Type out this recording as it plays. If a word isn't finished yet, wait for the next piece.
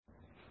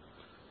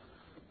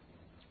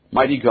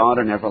Mighty God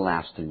and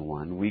everlasting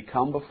one, we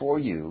come before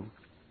you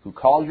who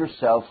call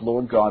yourself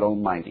Lord God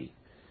Almighty,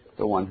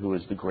 the one who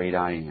is the great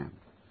I am.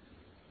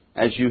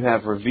 As you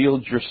have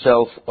revealed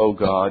yourself, O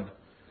God,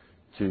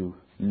 to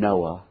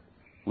Noah,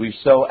 we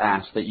so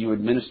ask that you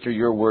administer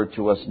your word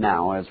to us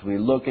now as we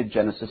look at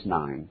Genesis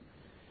 9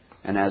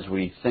 and as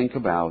we think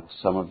about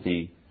some of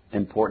the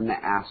important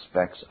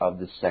aspects of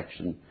this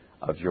section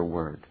of your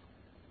word.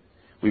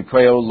 We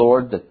pray, O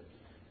Lord, that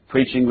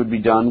preaching would be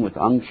done with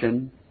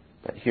unction,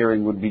 that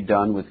hearing would be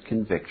done with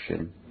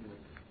conviction,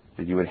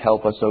 and you would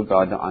help us, O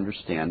God, to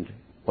understand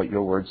what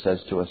your word says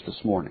to us this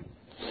morning.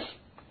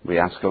 We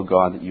ask, O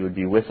God, that you would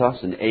be with us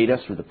and aid us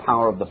through the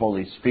power of the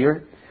Holy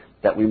Spirit,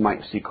 that we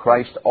might see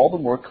Christ all the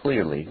more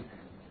clearly.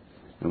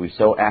 And we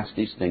so ask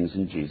these things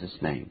in Jesus'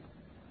 name.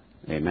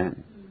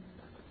 Amen.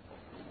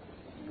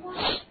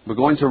 We're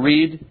going to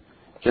read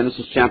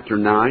Genesis chapter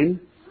 9,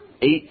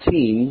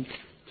 18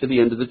 to the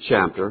end of the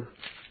chapter.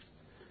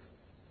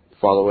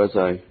 Follow as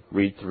I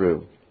read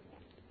through.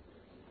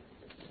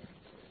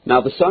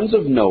 Now the sons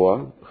of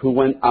Noah who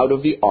went out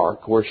of the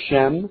ark were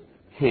Shem,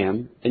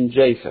 Ham, and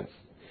Japheth.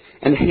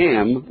 And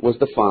Ham was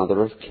the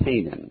father of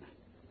Canaan.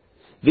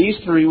 These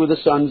three were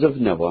the sons of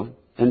Noah,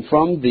 and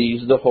from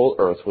these the whole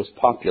earth was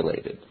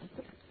populated.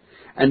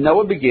 And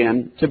Noah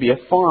began to be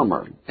a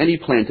farmer, and he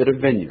planted a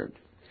vineyard.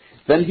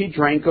 Then he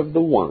drank of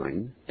the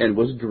wine, and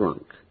was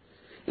drunk,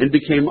 and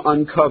became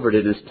uncovered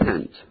in his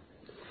tent.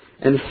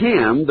 And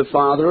Ham, the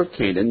father of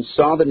Canaan,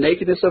 saw the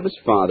nakedness of his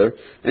father,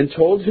 and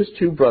told his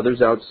two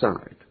brothers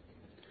outside.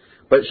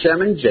 But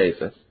Shem and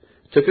Japheth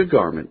took a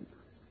garment,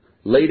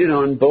 laid it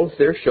on both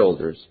their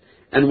shoulders,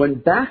 and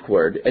went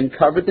backward and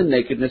covered the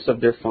nakedness of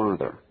their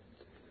father.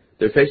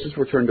 Their faces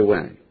were turned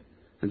away,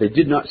 and they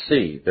did not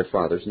see their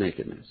father's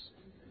nakedness.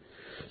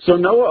 So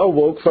Noah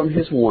awoke from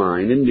his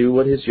wine and knew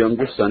what his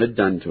younger son had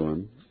done to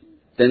him.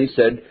 Then he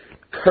said,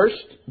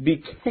 Cursed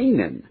be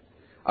Canaan,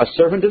 a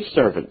servant of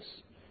servants,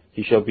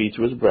 he shall be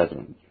to his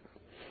brethren.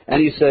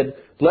 And he said,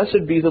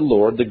 Blessed be the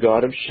Lord, the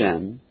God of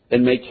Shem,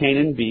 and may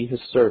Canaan be his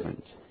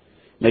servant.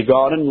 May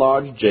God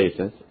enlarge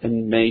Japheth,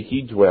 and may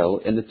he dwell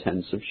in the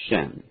tents of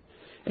Shem.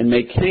 And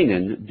may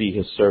Canaan be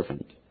his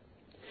servant.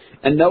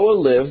 And Noah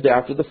lived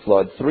after the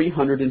flood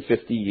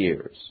 350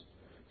 years.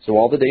 So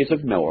all the days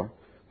of Noah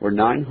were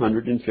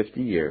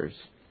 950 years,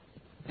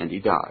 and he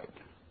died.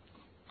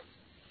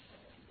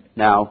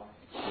 Now,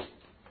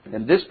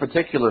 in this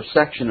particular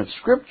section of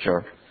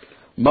Scripture,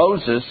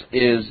 Moses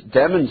is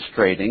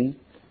demonstrating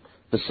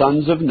the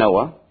sons of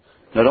Noah,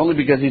 not only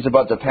because he's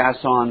about to pass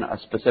on a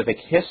specific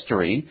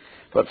history,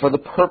 but for the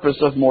purpose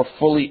of more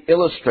fully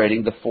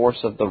illustrating the force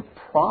of the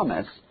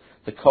promise,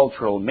 the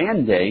cultural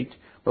mandate,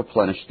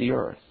 replenish the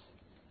earth.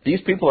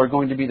 These people are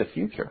going to be the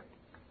future.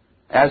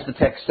 As the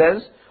text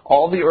says,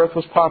 all the earth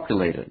was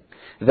populated.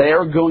 They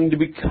are going to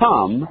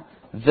become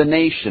the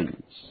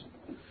nations.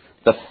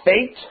 The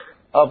fate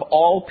of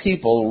all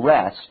people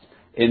rests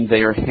in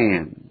their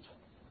hand.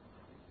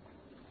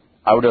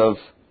 Out of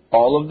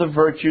all of the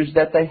virtues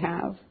that they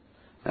have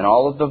and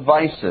all of the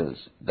vices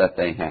that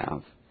they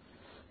have,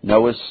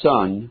 Noah's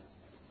son,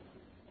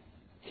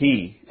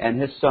 he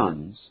and his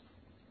sons,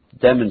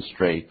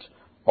 demonstrate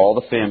all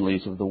the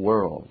families of the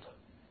world.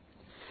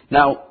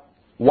 Now,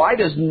 why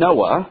does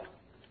Noah,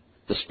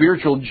 the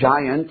spiritual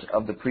giant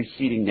of the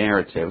preceding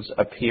narratives,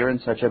 appear in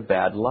such a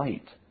bad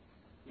light?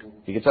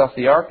 He gets off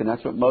the ark, and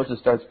that's what Moses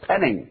starts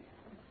penning.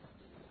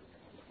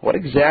 What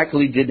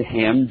exactly did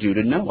Ham do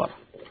to Noah?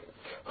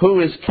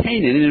 Who is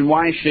Canaan, and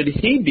why should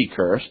he be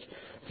cursed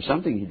for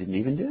something he didn't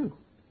even do?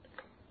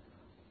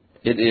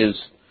 It is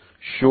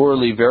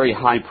surely very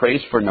high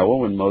praise for Noah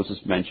when Moses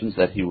mentions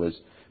that he was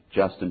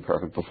just and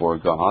perfect before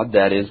God.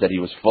 That is, that he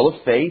was full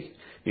of faith,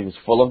 he was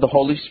full of the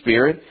Holy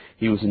Spirit,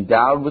 he was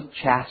endowed with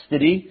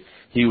chastity,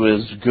 he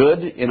was good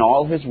in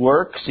all his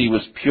works, he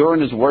was pure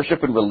in his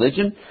worship and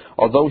religion,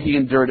 although he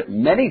endured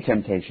many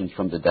temptations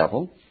from the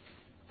devil,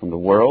 from the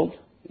world,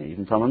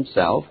 even from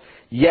himself.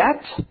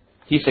 Yet,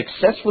 he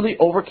successfully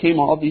overcame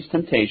all these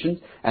temptations,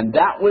 and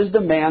that was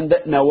the man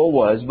that Noah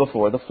was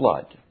before the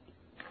flood.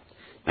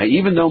 Now,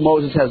 even though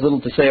Moses has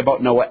little to say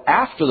about Noah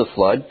after the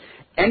flood,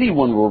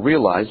 anyone will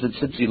realize that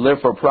since he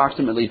lived for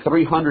approximately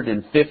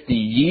 350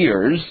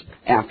 years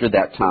after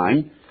that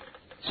time,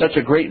 such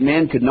a great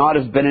man could not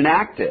have been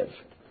inactive.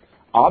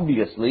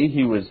 Obviously,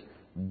 he was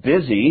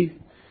busy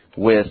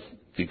with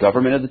the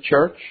government of the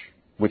church,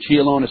 which he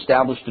alone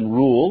established and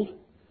ruled.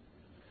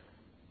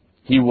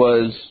 He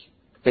was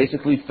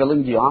basically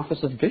filling the office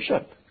of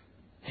bishop.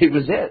 He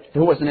was it.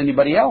 There wasn't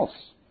anybody else.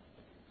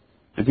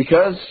 And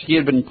because he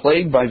had been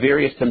plagued by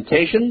various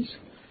temptations,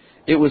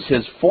 it was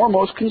his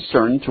foremost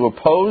concern to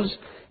oppose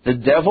the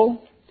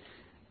devil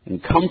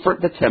and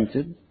comfort the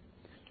tempted,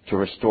 to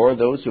restore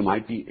those who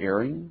might be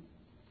erring,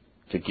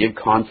 to give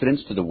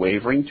confidence to the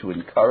wavering, to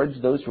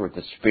encourage those who are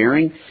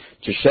despairing,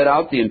 to shut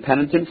out the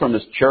impenitent from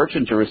his church,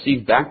 and to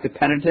receive back the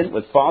penitent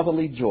with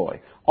fatherly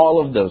joy.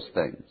 All of those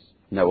things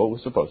Noah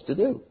was supposed to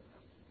do.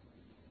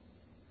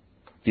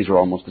 These are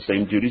almost the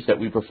same duties that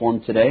we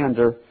perform today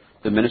under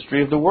the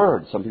ministry of the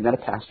Word, something that a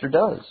pastor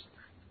does.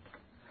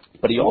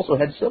 but he also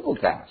had civil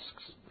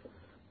tasks,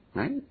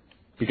 right?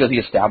 Because he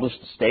established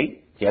the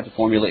state, he had to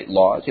formulate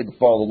laws, he had to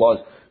follow the laws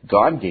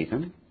God gave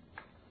him,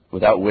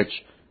 without which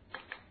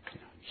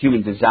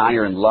human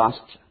desire and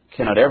lust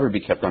cannot ever be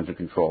kept under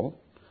control.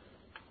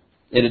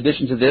 In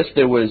addition to this,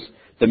 there was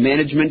the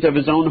management of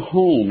his own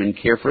home and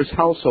care for his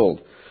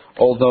household.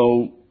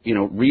 Although,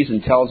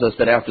 reason tells us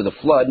that after the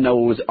flood,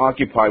 Noah was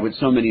occupied with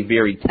so many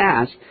varied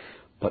tasks,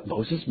 but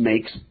Moses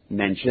makes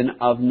mention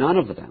of none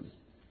of them.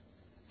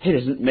 He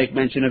doesn't make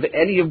mention of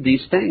any of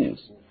these things.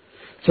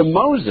 To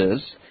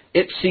Moses,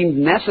 it seemed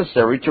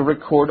necessary to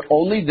record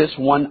only this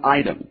one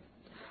item: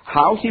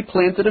 how he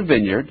planted a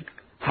vineyard,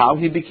 how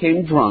he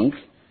became drunk,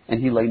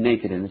 and he lay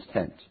naked in his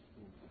tent.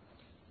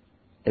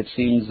 It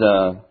seems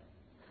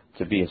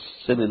to be a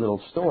silly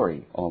little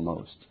story,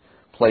 almost,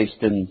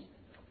 placed in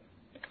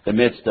the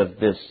midst of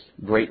this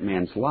great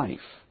man's life.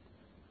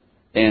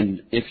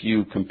 And if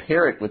you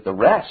compare it with the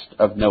rest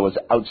of Noah's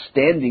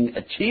outstanding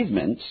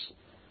achievements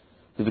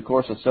through the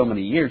course of so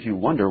many years, you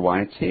wonder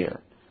why it's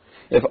here.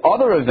 If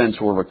other events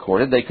were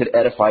recorded, they could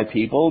edify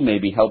people,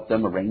 maybe help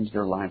them arrange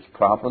their lives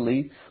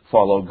properly,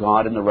 follow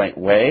God in the right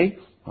way.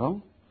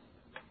 Well,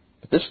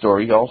 but this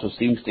story also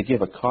seems to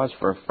give a cause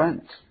for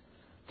offense,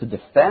 to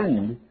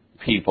defend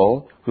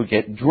people who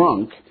get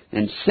drunk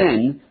and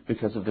sin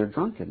because of their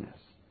drunkenness.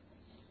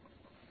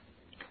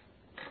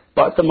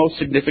 But the most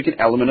significant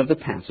element of the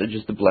passage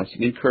is the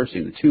blessing and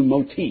cursing, the two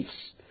motifs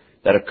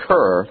that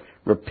occur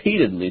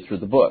repeatedly through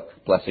the book,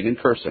 blessing and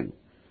cursing.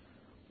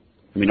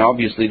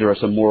 Obviously there are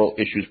some moral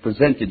issues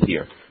presented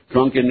here: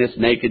 drunkenness,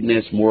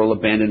 nakedness, moral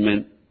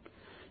abandonment,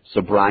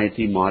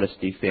 sobriety,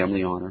 modesty,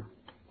 family honor.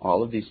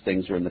 All of these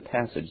things are in the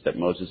passage that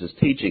Moses is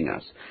teaching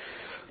us.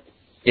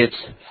 It's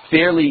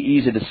fairly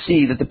easy to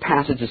see that the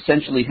passage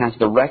essentially has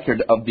the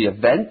record of the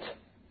event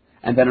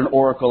and then an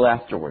oracle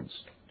afterwards,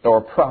 or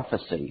a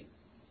prophecy.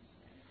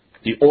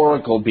 The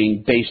oracle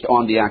being based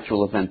on the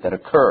actual event that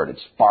occurred. It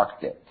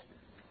sparked it.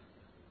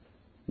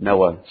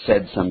 Noah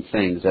said some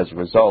things as a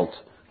result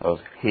of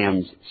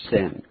Ham's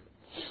sin.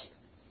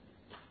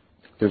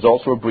 There's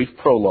also a brief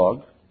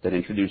prologue that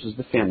introduces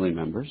the family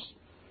members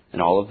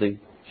and all of the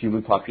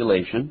human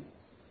population.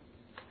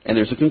 And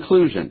there's a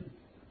conclusion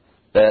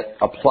that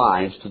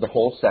applies to the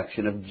whole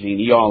section of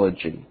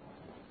genealogy.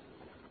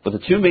 But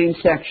the two main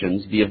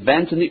sections, the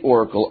event and the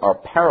oracle, are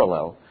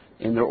parallel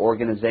in their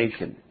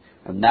organization.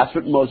 And that's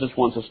what Moses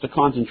wants us to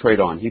concentrate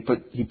on. He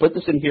put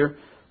this in here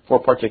for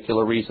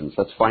particular reasons.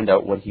 Let's find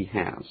out what he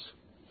has.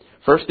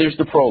 First, there's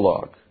the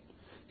prologue.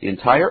 The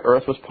entire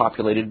earth was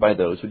populated by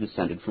those who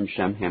descended from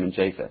Shem, Ham, and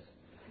Japheth.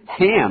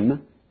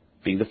 Ham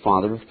being the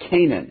father of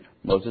Canaan.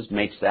 Moses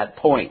makes that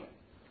point.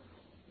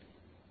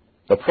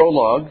 The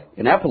prologue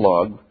and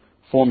epilogue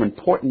form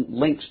important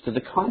links to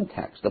the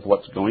context of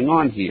what's going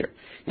on here,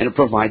 and it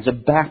provides a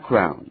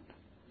background.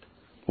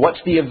 What's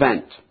the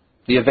event?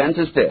 The event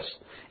is this.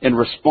 In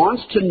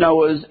response to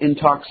Noah's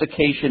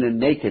intoxication and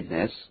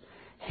nakedness,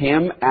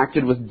 Ham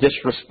acted with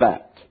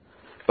disrespect.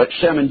 But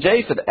Shem and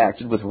Japheth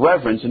acted with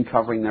reverence in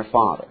covering their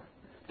father.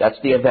 That's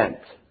the event.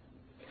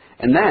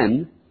 And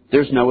then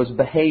there's Noah's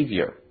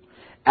behavior.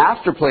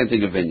 After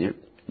planting a vineyard,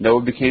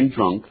 Noah became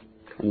drunk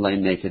and lay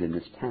naked in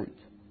his tent.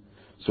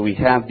 So we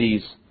have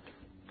these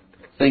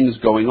things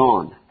going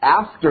on.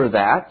 After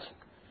that,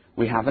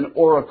 we have an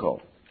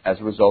oracle as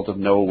a result of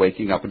Noah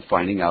waking up and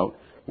finding out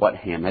what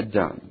Ham had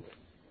done.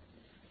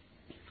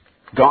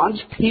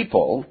 God's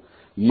people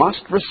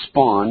must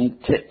respond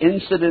to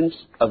incidents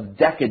of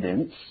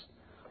decadence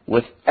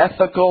with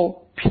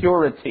ethical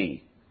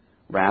purity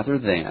rather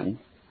than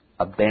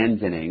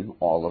abandoning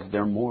all of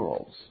their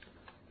morals,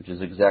 which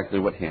is exactly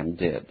what Ham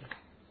did.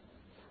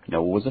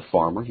 Noah was a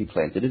farmer. He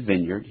planted a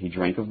vineyard. He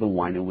drank of the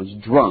wine and was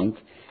drunk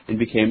and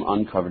became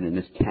uncovered in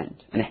his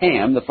tent. And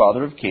Ham, the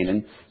father of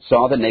Canaan,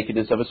 saw the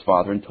nakedness of his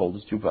father and told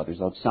his two brothers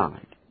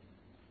outside.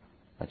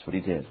 That's what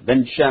he did.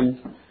 Then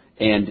Shem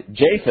and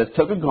Japheth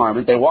took a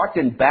garment. They walked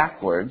in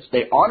backwards.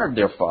 They honored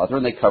their father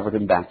and they covered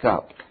him back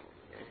up.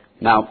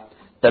 Now,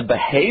 the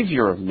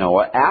behavior of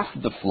Noah after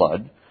the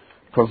flood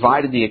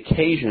provided the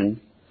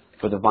occasion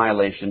for the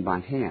violation by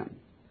Ham.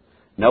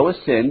 Noah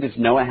sinned. If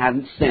Noah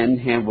hadn't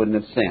sinned, Ham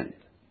wouldn't have sinned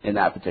in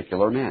that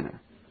particular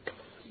manner.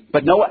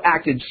 But Noah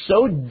acted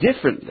so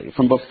differently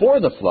from before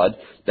the flood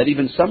that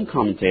even some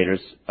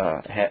commentators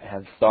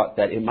have thought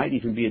that it might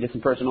even be a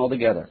different person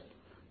altogether.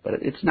 But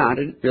it's not.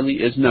 It really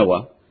is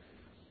Noah.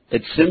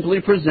 It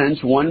simply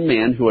presents one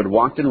man who had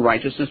walked in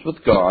righteousness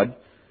with God,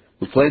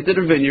 who planted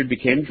a vineyard,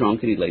 became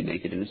drunk, and he lay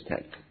naked in his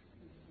tent.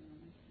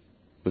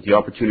 With the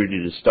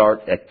opportunity to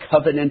start a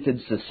covenanted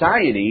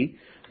society,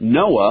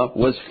 Noah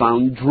was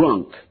found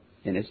drunk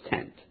in his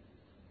tent.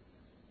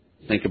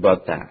 Think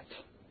about that.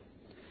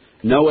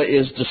 Noah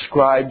is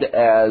described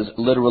as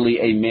literally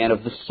a man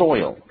of the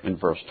soil in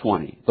verse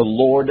 20, the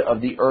Lord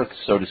of the earth,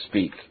 so to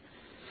speak.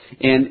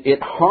 And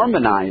it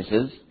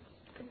harmonizes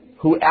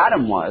who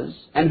Adam was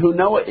and who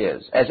Noah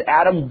is. As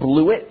Adam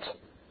blew it,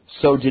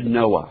 so did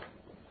Noah.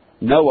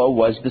 Noah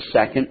was the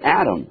second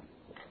Adam.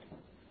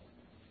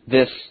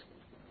 This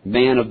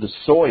man of the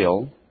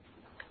soil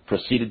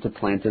proceeded to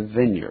plant a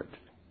vineyard.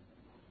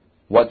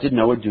 What did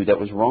Noah do that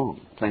was wrong?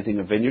 Planting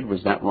a vineyard,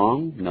 was that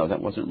wrong? No,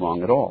 that wasn't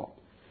wrong at all.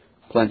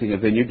 Planting a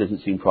vineyard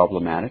doesn't seem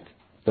problematic.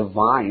 The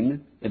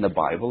vine in the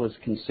Bible is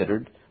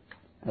considered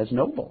as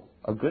noble,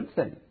 a good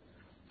thing.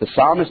 The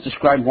psalmist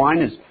described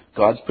wine as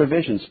God's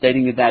provision,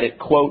 stating that it,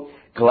 quote,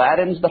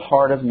 gladdens the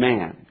heart of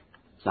man.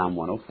 Psalm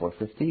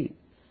 104:15.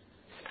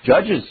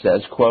 Judges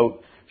says,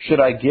 quote, should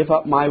I give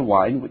up my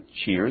wine which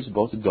cheers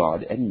both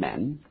God and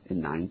men?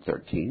 In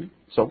 9:13.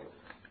 So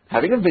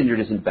having a vineyard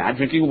isn't bad.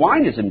 Drinking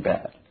wine isn't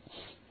bad.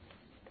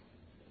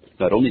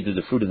 Not only did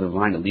the fruit of the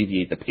vine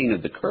alleviate the pain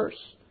of the curse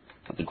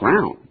of the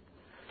ground,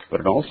 but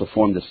it also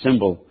formed the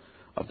symbol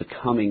of the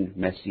coming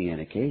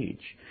Messianic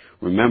age.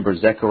 Remember,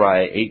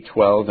 Zechariah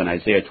 8:12 and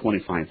Isaiah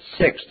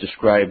 25:6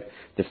 describe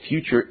the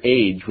future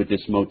age with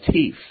this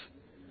motif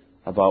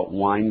about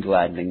wine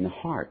gladdening the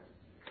heart,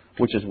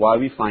 which is why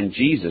we find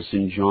Jesus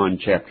in John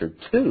chapter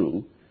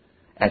 2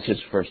 as his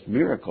first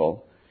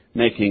miracle,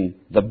 making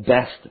the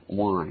best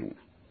wine.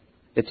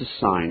 It's a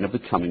sign of the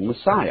coming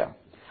Messiah.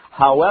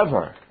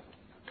 However,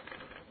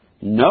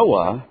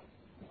 Noah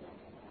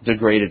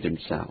degraded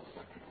himself,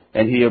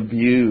 and he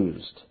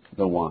abused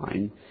the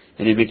wine,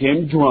 and he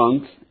became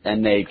drunk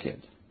and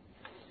naked.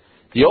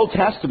 The Old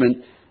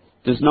Testament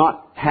does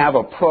not have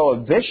a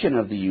prohibition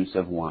of the use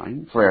of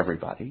wine for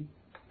everybody.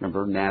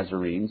 Remember,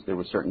 Nazarenes, there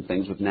were certain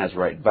things with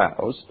Nazirite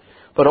vows.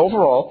 But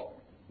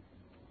overall,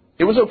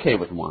 it was okay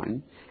with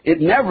wine.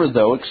 It never,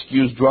 though,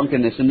 excused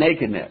drunkenness and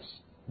nakedness.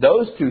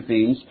 Those two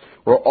themes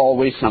were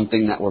always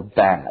something that were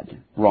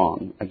bad,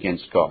 wrong,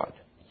 against God.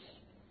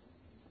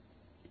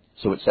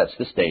 So it sets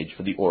the stage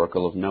for the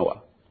Oracle of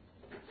Noah.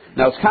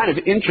 Now, it's kind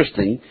of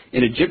interesting.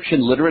 In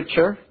Egyptian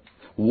literature,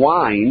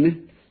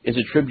 wine is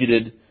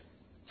attributed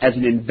as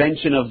an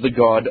invention of the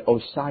god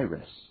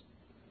Osiris.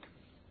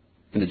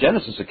 In the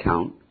Genesis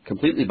account,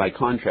 completely by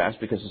contrast,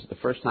 because it's the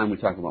first time we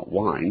talk about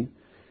wine,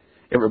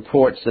 it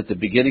reports that the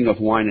beginning of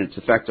wine and its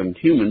effect on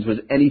humans was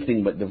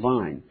anything but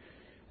divine.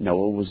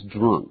 Noah was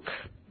drunk,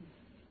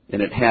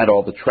 and it had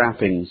all the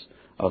trappings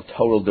of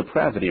total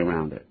depravity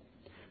around it.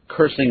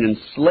 Cursing and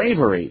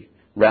slavery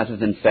rather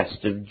than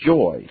festive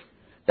joy.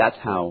 That's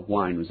how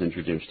wine was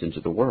introduced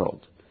into the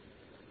world.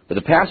 But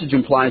the passage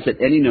implies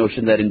that any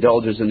notion that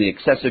indulges in the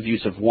excessive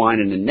use of wine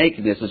and in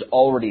nakedness is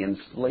already in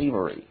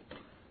slavery.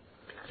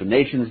 So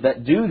nations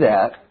that do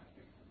that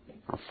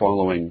are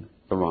following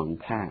the wrong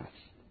path.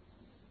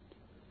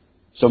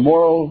 So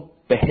moral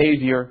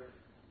behavior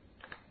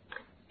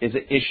is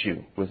an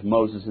issue with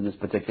Moses in this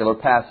particular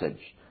passage.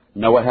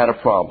 Noah had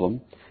a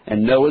problem,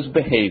 and Noah's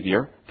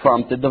behavior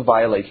prompted the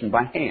violation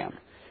by Ham.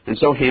 And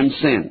so Ham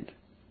sinned.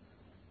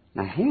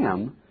 Now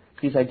Ham,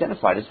 he's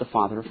identified as the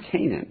father of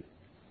Canaan.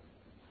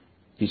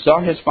 He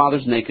saw his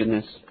father's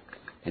nakedness,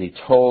 and he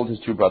told his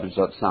two brothers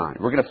outside.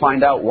 We're going to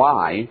find out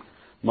why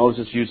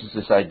Moses uses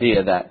this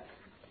idea that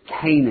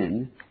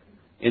Canaan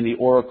in the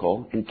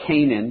oracle, and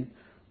Canaan,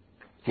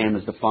 Ham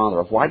is the father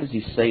of. Why does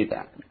he say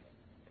that?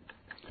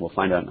 We'll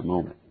find out in a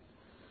moment.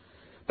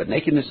 But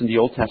nakedness in the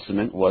Old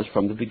Testament was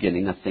from the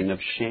beginning a thing of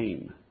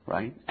shame,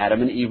 right?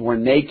 Adam and Eve were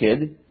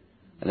naked,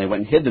 and they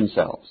went and hid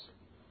themselves.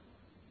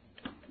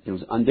 It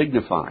was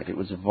undignified. It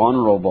was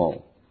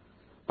vulnerable.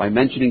 By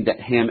mentioning that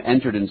Ham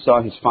entered and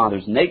saw his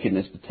father's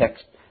nakedness, the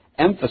text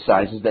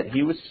emphasizes that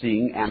he was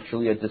seeing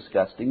actually a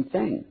disgusting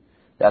thing.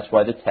 That's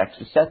why the text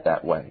is set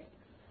that way.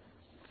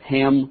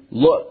 Ham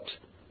looked.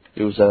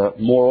 It was a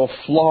moral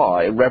flaw.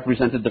 It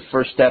represented the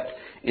first step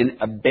in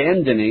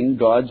abandoning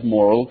God's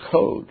moral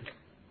code.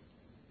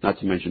 Not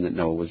to mention that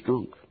Noah was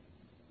drunk.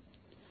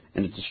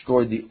 And it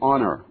destroyed the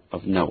honor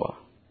of Noah.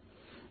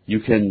 You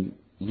can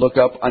look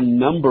up a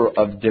number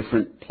of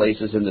different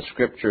places in the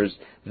Scriptures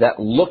that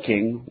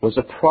looking was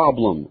a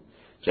problem.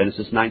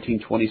 Genesis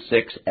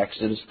 19:26,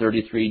 Exodus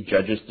 33,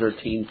 Judges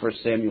 13, 1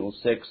 Samuel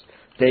 6.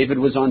 David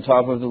was on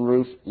top of the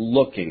roof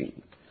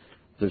looking.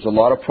 There's a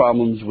lot of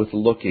problems with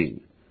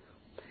looking.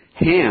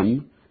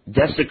 Ham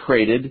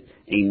desecrated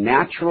a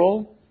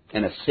natural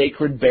and a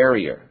sacred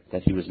barrier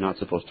that he was not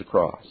supposed to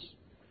cross.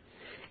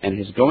 And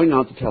his going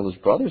out to tell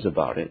his brothers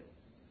about it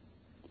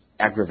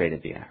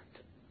aggravated the act.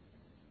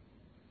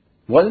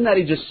 It wasn't that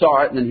he just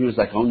saw it and then he was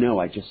like, oh no,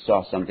 I just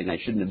saw something I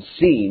shouldn't have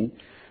seen.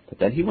 But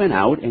then he went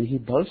out and he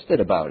boasted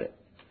about it.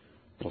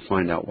 We'll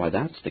find out why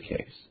that's the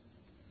case.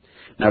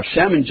 Now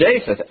Shem and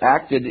Japheth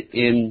acted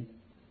in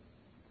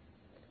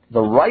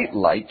the right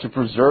light to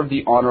preserve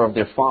the honor of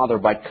their father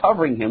by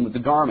covering him with the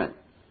garment.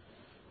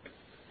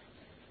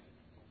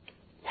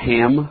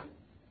 Ham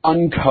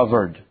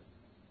uncovered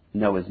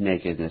Noah's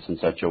nakedness in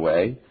such a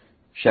way.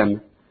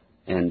 Shem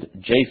and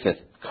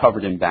Japheth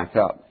covered him back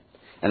up.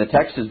 And the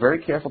text is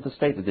very careful to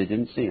state that they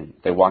didn't see him.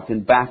 They walked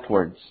in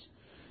backwards.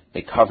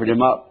 They covered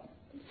him up.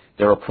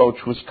 Their approach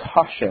was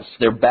cautious.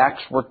 Their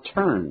backs were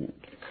turned.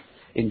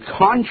 In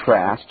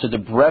contrast to the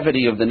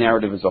brevity of the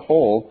narrative as a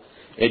whole,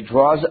 it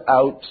draws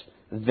out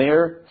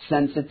their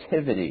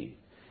sensitivity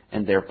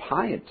and their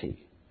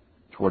piety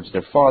towards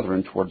their father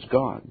and towards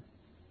God.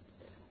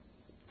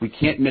 We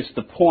can't miss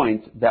the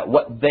point that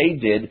what they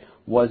did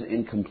was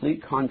in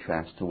complete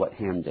contrast to what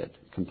Ham did.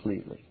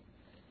 completely.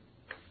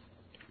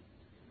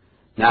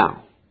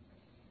 Now,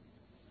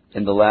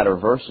 in the latter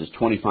verses,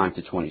 25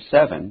 to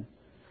 27,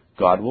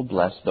 God will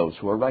bless those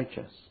who are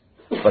righteous.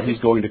 But He's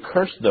going to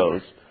curse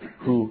those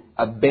who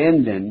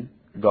abandon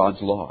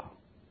God's law.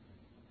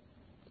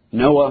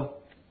 Noah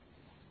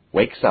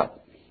wakes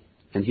up,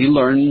 and he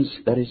learns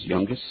that his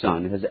youngest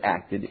son has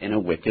acted in a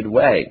wicked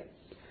way.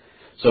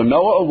 So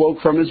Noah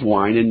awoke from his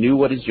wine and knew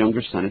what his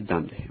younger son had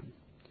done to him.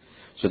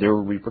 So there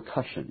were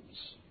repercussions.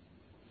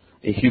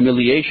 A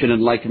humiliation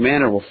in like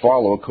manner will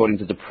follow according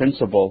to the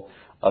principle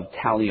of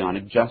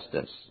talionic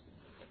justice.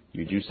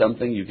 You do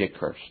something, you get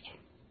cursed.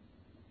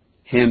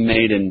 Ham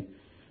made an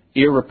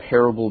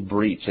irreparable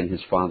breach in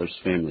his father's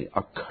family.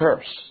 A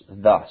curse,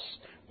 thus,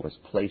 was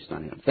placed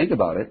on him. Think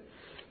about it.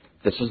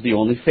 This is the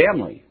only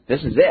family.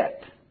 This is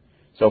it.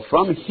 So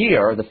from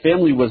here, the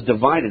family was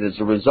divided as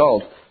a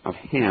result of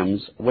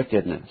Ham's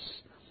wickedness.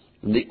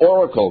 And the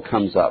oracle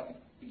comes up.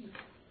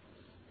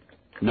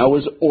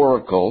 Noah's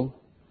oracle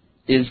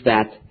is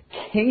that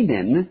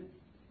Canaan,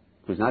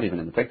 who's not even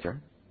in the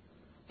picture,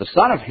 the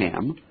son of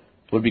Ham,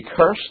 would be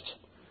cursed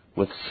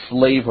with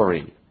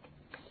slavery.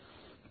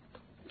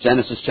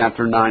 Genesis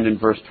chapter 9 and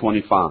verse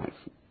 25.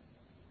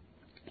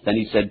 Then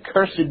he said,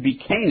 "Cursed be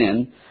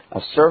Canaan,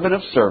 a servant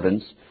of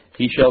servants,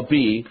 he shall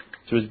be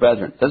to his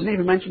brethren." Doesn't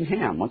even mention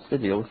Ham. What's the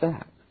deal with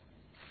that?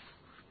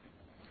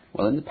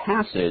 Well, in the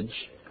passage,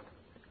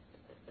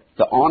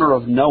 the honor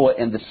of Noah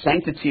and the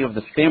sanctity of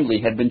the family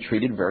had been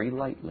treated very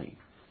lightly.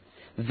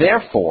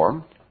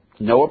 Therefore,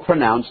 Noah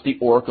pronounced the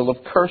oracle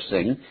of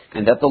cursing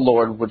and that the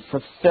Lord would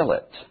fulfill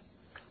it.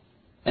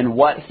 And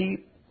what he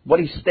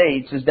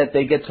states is that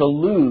they get to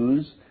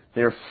lose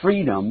their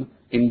freedom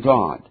in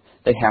God.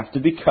 They have to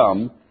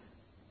become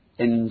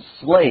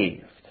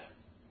enslaved.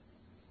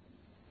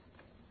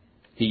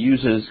 He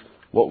uses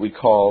what we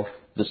call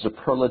the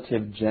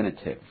superlative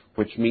genitive,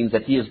 which means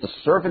that he is the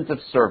servant of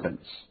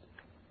servants,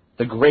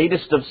 the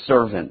greatest of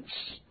servants.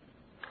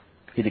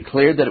 He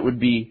declared that it would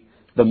be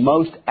the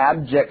most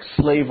abject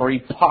slavery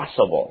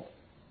possible.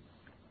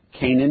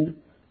 Canaan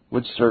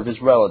would serve his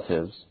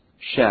relatives,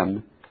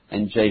 Shem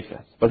and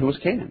Japheth. But who was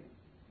Canaan?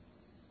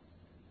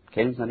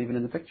 Canaan's not even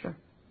in the picture.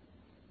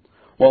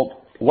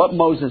 Well, what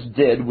Moses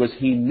did was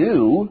he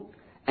knew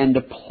and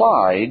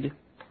applied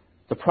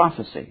the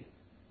prophecy.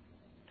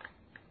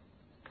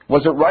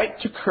 Was it right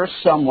to curse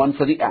someone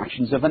for the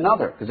actions of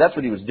another? Because that's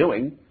what he was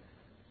doing,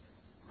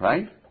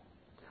 right?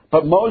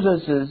 But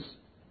Moses'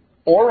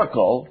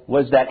 oracle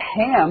was that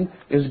Ham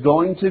is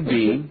going to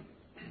be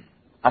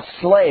a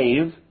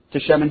slave to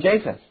Shem and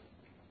Japheth.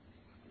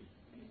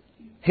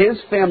 His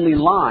family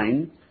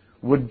line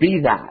would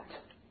be that.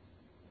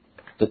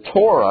 The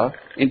Torah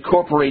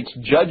incorporates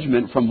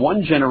judgment from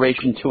one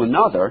generation to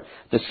another,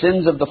 the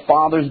sins of the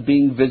fathers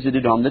being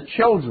visited on the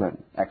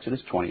children.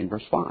 Exodus 20 and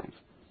verse 5.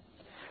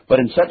 But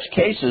in such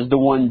cases, the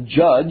one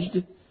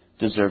judged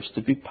deserves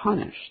to be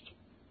punished.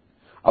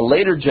 A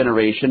later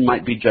generation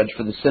might be judged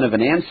for the sin of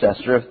an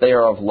ancestor if they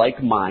are of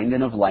like mind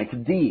and of like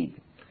deed,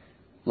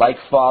 like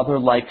father,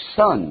 like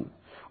son.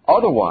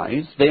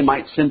 Otherwise, they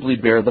might simply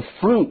bear the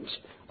fruit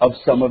of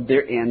some of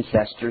their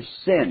ancestors'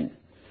 sin.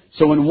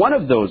 So in one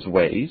of those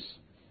ways,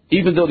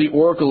 even though the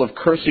oracle of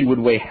cursing would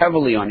weigh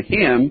heavily on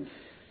him,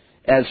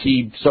 as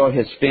he saw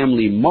his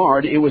family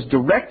marred, it was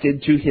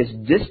directed to his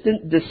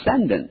distant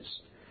descendants.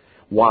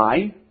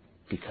 Why?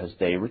 Because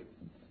they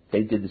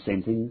did the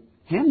same thing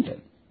Ham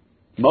did.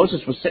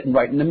 Moses was sitting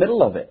right in the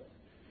middle of it.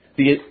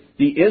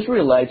 The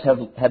Israelites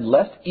had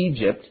left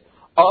Egypt,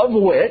 of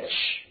which,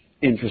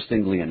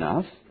 interestingly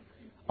enough,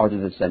 are the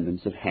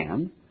descendants of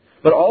Ham,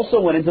 but also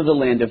went into the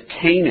land of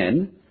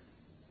Canaan,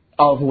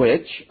 of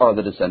which are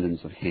the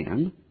descendants of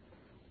Ham.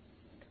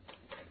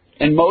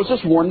 And Moses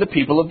warned the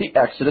people of the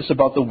Exodus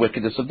about the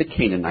wickedness of the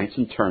Canaanites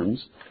in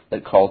terms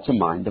that called to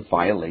mind the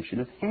violation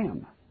of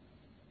Ham.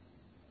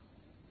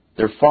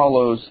 There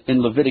follows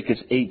in Leviticus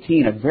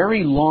 18 a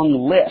very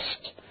long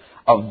list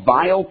of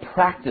vile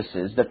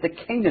practices that the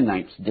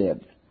Canaanites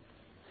did.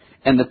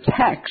 And the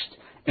text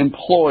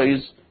employs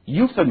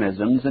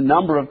euphemisms a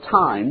number of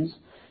times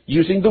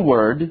using the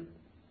word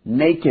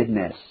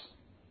nakedness.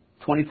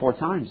 24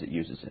 times it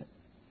uses it.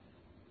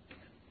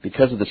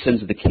 Because of the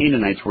sins of the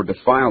Canaanites were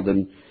defiled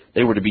and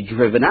they were to be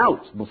driven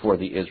out before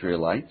the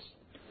Israelites.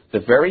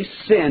 The very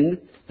sin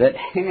that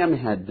Ham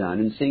had done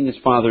in seeing his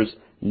father's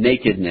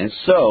nakedness,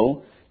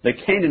 so the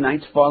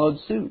Canaanites followed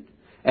suit.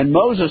 And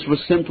Moses was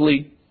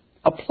simply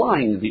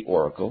applying the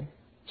oracle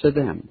to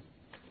them.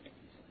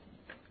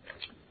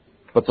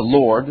 But the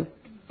Lord,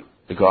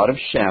 the God of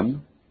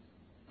Shem,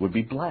 would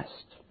be blessed,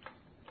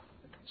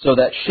 so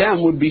that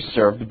Shem would be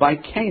served by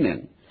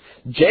Canaan.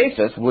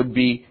 Japheth would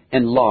be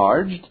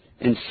enlarged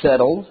and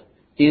settled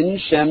in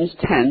Shem's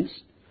tents,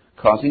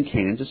 causing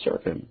Canaan to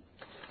serve him.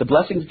 The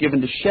blessing's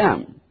given to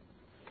Shem,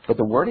 but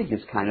the wording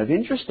is kind of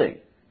interesting.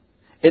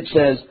 It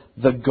says,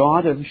 the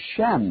God of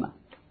Shem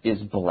is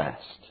blessed.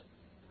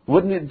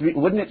 Wouldn't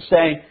it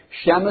say,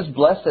 Shem is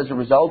blessed as a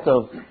result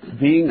of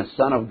being a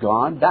son of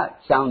God? That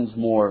sounds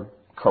more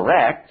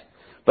correct,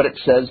 but it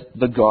says,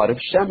 the God of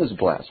Shem is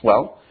blessed.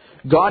 Well,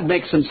 God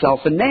makes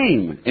himself a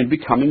name in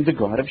becoming the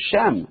God of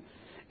Shem,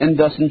 and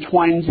thus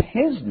entwines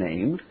his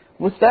name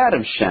with that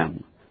of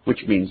Shem,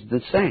 which means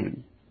the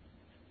same.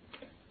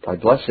 By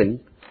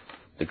blessing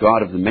the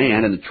God of the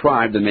man and the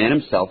tribe, the man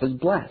himself is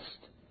blessed.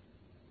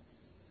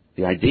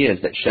 The idea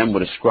is that Shem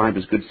would ascribe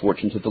his good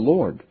fortune to the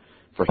Lord,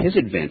 for his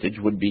advantage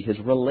would be his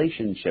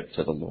relationship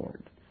to the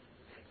Lord.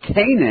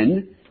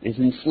 Canaan is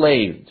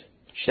enslaved.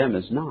 Shem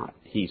is not.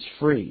 He's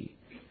free.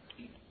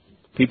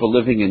 People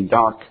living in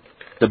dark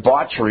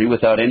debauchery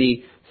without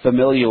any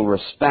familial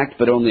respect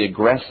but only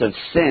aggressive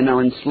sin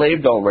are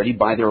enslaved already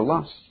by their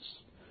lusts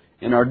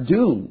and are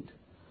doomed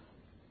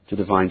to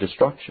divine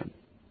destruction.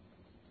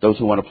 Those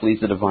who want to please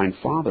the Divine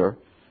Father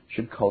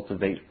should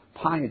cultivate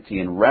piety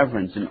and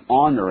reverence and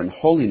honor and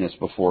holiness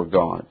before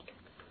God.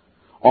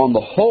 On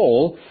the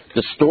whole,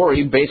 the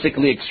story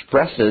basically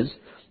expresses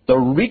the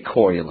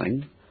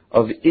recoiling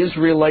of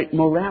Israelite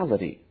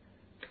morality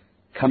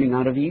coming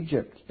out of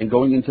Egypt and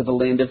going into the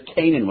land of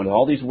Canaan with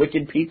all these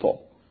wicked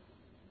people.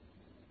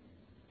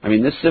 I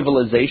mean, this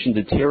civilization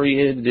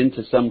deteriorated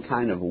into some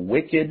kind of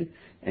wicked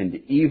and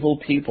evil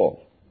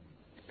people,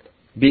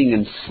 being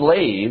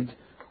enslaved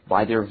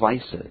by their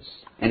vices.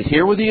 And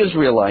here were the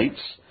Israelites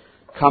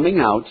coming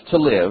out to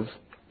live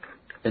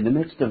in the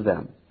midst of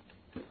them.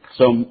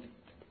 So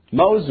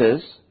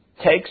Moses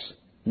takes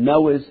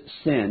Noah's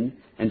sin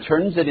and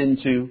turns it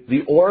into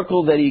the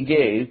oracle that he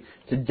gave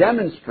to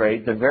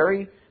demonstrate the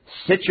very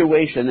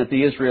situation that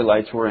the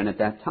Israelites were in at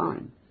that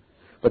time.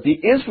 But the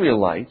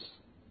Israelites,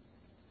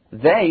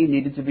 they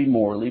needed to be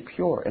morally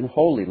pure and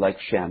holy like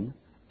Shem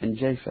and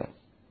Japheth.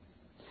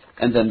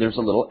 And then there's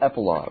a little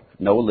epilogue.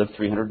 Noah lived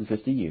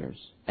 350 years,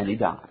 and he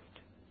died.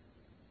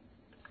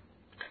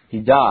 He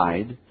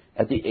died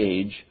at the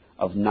age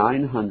of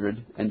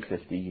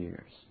 950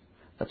 years.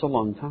 That's a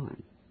long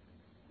time.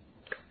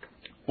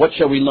 What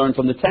shall we learn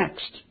from the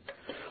text?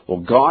 Well,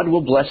 God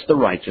will bless the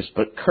righteous,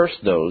 but curse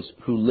those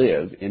who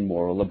live in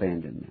moral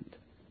abandonment.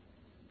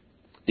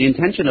 The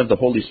intention of the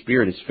Holy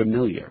Spirit is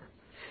familiar.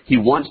 He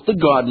wants the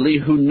godly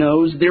who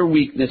knows their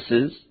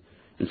weaknesses,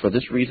 and for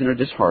this reason are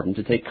disheartened,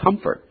 to take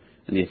comfort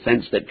in the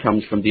offense that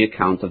comes from the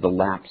account of the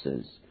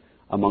lapses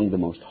among the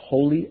most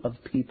holy of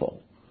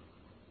people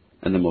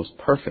and the most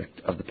perfect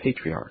of the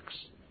patriarchs.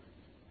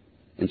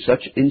 In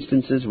such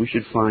instances, we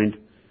should find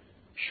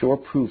sure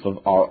proof of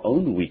our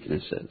own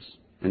weaknesses,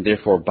 and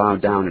therefore bow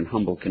down in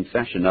humble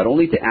confession, not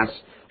only to ask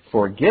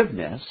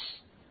forgiveness,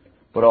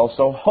 but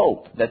also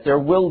hope that there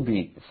will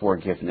be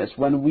forgiveness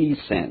when we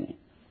sin.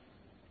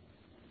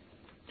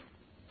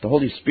 The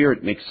Holy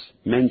Spirit makes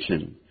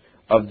mention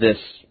of this,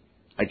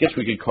 I guess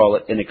we could call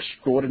it an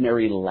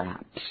extraordinary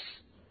lapse,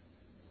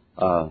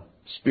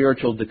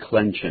 spiritual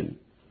declension.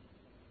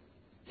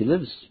 He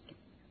lives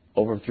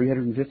over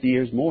 350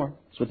 years more.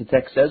 That's what the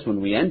text says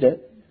when we end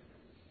it.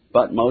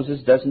 But Moses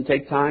doesn't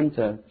take time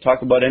to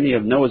talk about any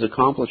of Noah's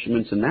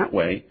accomplishments in that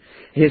way.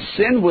 His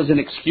sin was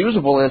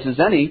inexcusable as is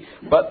any,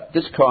 but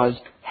this caused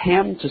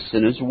Ham to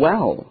sin as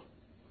well.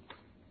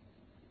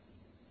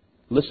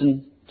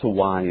 Listen to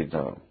why,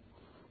 though.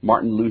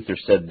 Martin Luther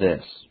said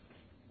this: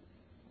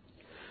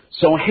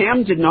 "So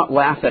Ham did not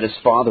laugh at his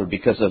father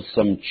because of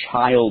some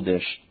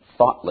childish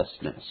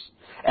thoughtlessness,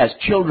 as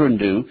children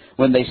do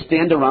when they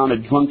stand around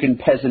a drunken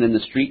peasant in the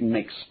street and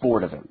make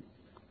sport of him.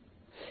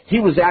 He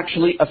was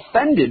actually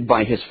offended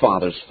by his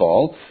father's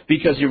fall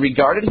because he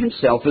regarded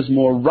himself as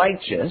more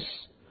righteous,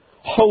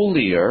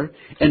 holier,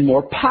 and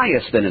more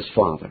pious than his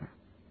father.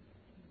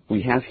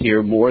 We have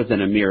here more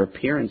than a mere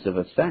appearance of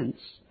offense.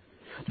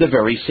 The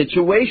very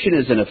situation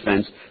is an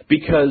offense,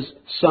 because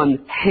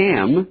son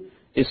Ham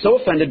is so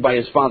offended by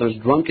his father's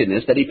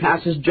drunkenness that he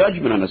passes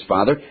judgment on his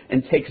father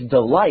and takes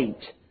delight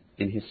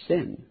in his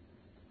sin,"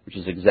 which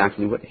is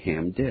exactly what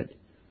Ham did.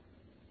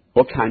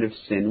 What kind of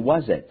sin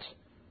was it?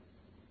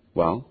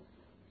 Well,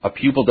 a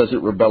pupil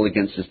doesn't rebel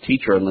against his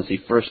teacher unless he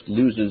first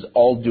loses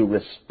all due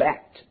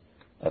respect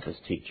of his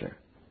teacher.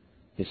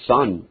 His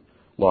son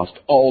lost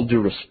all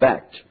due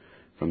respect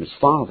from his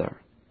father.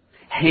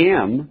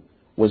 Ham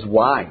was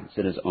wise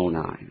in his own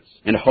eyes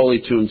and holy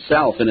to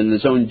himself, and in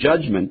his own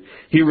judgment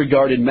he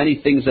regarded many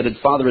things that his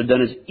father had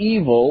done as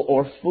evil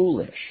or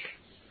foolish.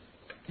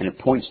 And it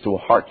points to a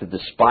heart that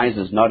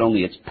despises not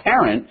only its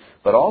parent,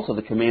 but also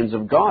the commands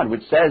of God,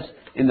 which says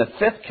in the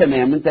 5th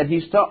commandment that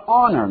he's to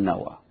honor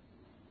Noah.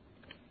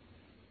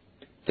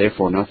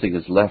 Therefore, nothing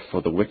is left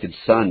for the wicked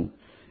son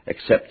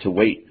except to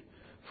wait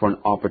for an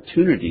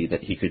opportunity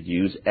that he could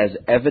use as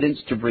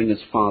evidence to bring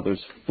his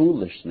father's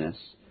foolishness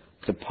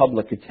to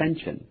public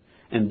attention.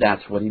 And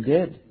that's what he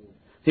did.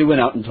 He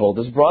went out and told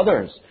his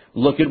brothers,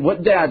 "Look at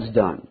what Dad's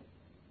done."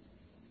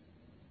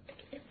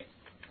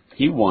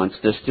 He wants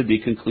this to be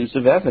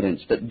conclusive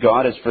evidence that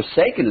God has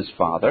forsaken his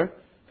father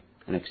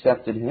and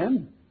accepted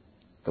him,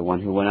 the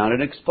one who went out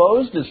and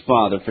exposed his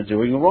father for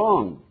doing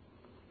wrong.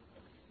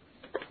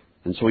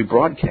 And so he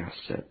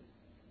broadcasts it.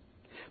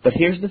 But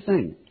here's the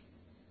thing.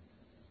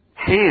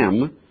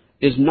 Ham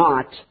is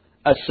not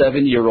a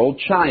 7-year-old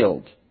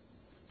child.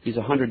 He's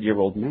a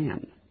 100-year-old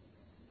man.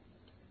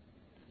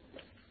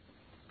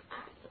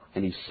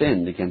 and he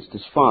sinned against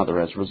his father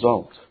as a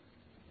result.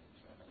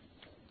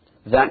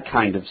 That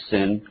kind of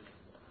sin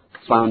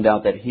found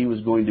out that he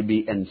was going to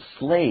be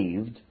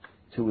enslaved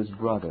to his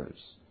brothers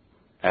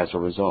as a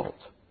result.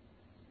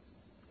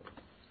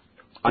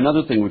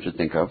 Another thing we should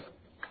think of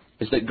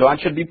is that God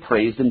should be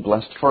praised and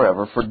blessed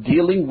forever for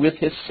dealing with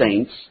his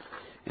saints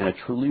in a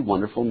truly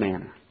wonderful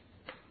manner.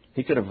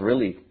 He could have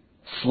really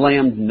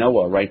slammed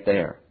Noah right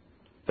there,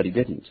 but he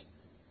didn't.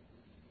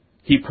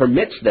 He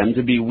permits them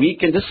to be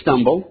weak and to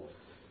stumble,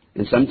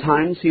 and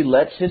sometimes he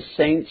lets his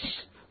saints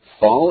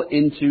fall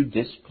into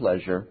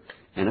displeasure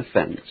and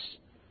offense.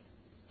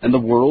 And the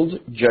world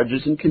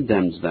judges and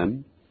condemns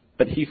them,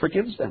 but he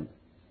forgives them.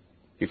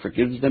 He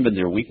forgives them in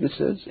their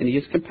weaknesses, and he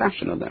has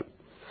compassion on them.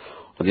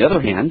 On the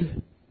other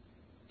hand,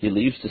 he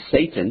leaves to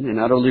Satan and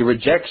utterly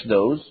rejects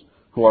those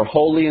who are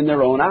holy in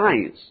their own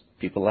eyes,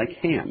 people like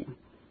Ham.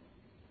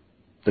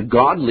 The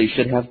godly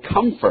should have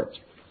comfort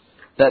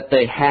that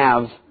they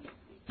have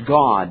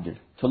God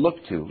to look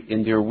to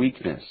in their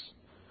weakness,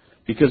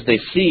 because they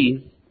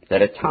see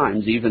that at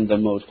times even the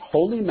most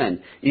holy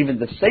men, even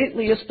the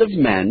saintliest of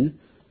men,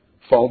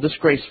 fall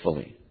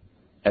disgracefully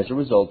as a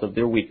result of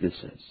their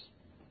weaknesses.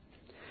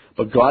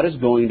 But God is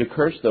going to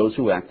curse those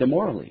who act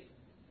immorally.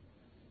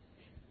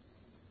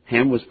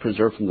 Ham was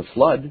preserved from the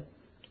flood,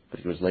 but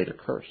he was later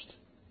cursed.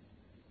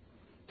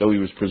 Though he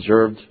was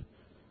preserved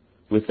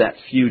with that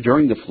few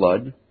during the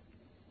flood,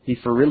 he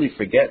really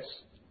forgets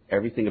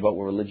everything about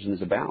what religion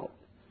is about.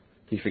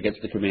 He forgets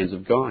the commands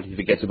of God. He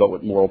forgets about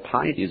what moral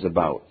piety is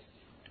about.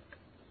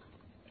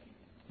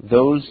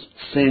 Those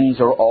sins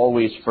are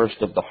always first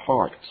of the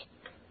heart.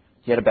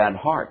 He had a bad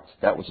heart.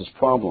 That was his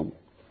problem.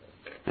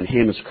 And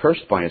Ham is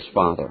cursed by his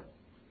father.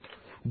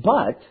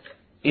 But,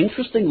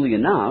 interestingly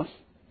enough,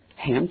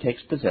 Ham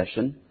takes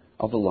possession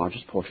of the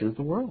largest portion of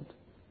the world.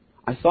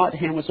 I thought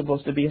Ham was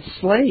supposed to be a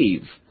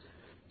slave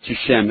to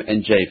Shem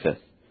and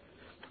Japheth.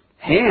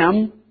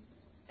 Ham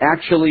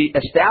actually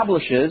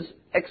establishes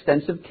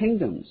extensive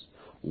kingdoms,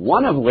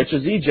 one of which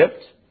is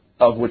Egypt,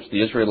 of which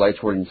the Israelites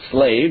were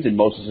enslaved, and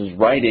Moses is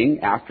writing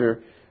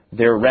after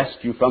their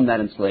rescue from that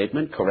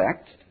enslavement,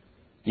 correct?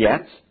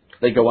 Yet,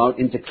 they go out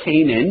into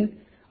Canaan,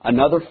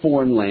 another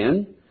foreign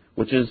land,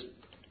 which is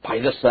by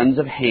the sons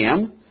of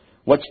Ham.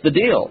 What's the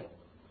deal?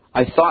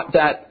 I thought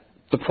that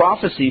the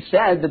prophecy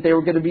said that they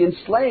were going to be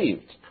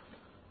enslaved.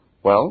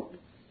 Well,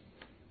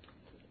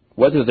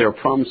 whether they're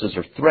promises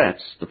or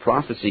threats, the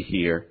prophecy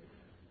here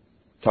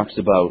talks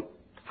about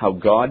how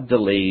God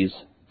delays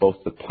both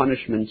the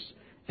punishments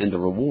and the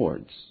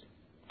rewards.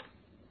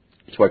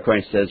 That's why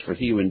Christ says, "For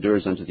he who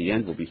endures unto the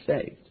end will be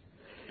saved."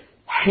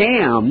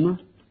 Ham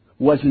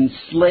was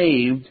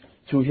enslaved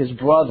to his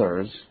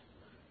brothers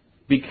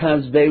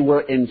because they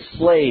were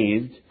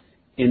enslaved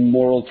in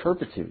moral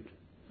turpitude,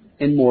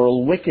 in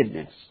moral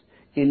wickedness,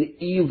 in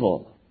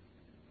evil.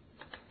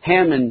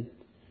 Ham and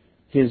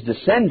his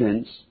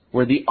descendants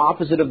were the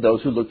opposite of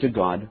those who looked to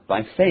God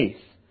by faith.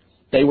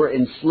 They were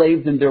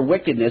enslaved in their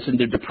wickedness and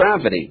their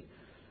depravity.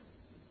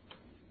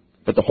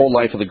 But the whole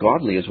life of the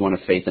godly is one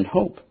of faith and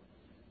hope.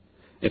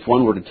 If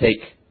one were to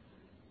take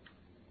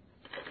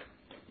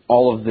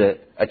all of the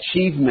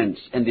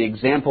achievements and the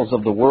examples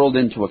of the world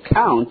into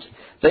account,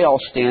 they all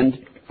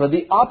stand for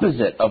the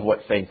opposite of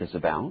what faith is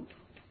about.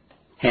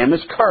 Ham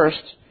is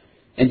cursed,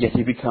 and yet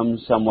he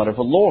becomes somewhat of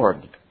a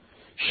lord.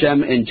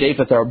 Shem and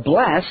Japheth are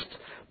blessed,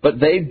 but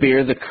they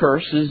bear the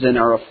curses and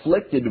are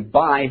afflicted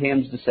by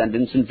Ham's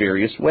descendants in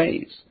various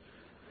ways.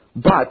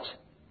 But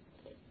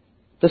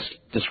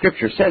the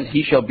Scripture says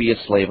he shall be a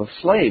slave of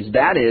slaves.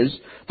 That is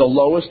the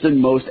lowest and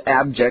most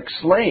abject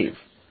slave.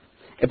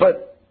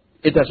 But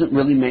it doesn't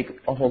really make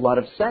a whole lot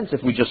of sense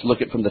if we just look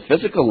at it from the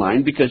physical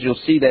line, because you'll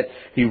see that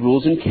he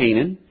rules in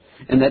Canaan,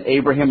 and that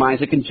Abraham,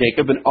 Isaac, and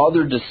Jacob and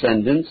other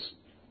descendants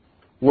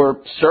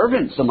were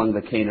servants among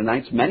the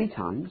Canaanites many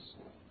times.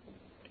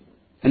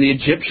 And the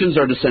Egyptians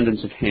are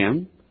descendants of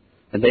Ham,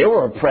 and they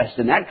were oppressed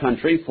in that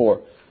country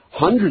for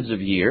hundreds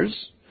of years.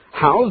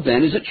 How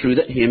then is it true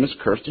that Ham is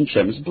cursed and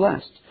Shem is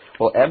blessed?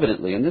 Well,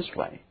 evidently in this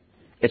way.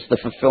 It's the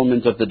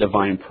fulfillment of the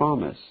divine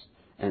promise,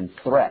 and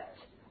threat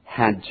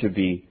had to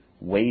be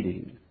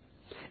waiting.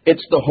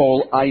 It's the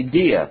whole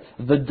idea.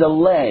 The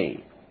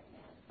delay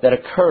that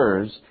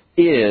occurs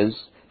is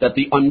that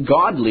the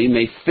ungodly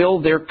may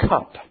fill their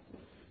cup,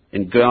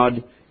 and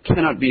God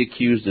cannot be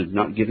accused of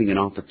not giving an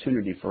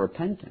opportunity for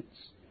repentance.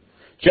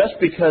 Just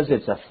because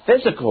it's a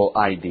physical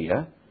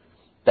idea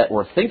that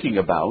we're thinking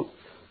about,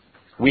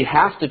 we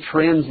have to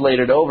translate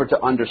it over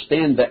to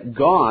understand that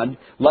God,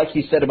 like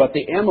he said about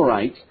the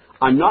Amorites,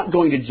 I'm not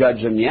going to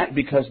judge them yet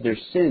because their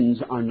sins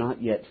are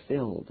not yet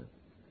filled.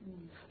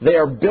 They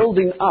are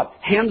building up.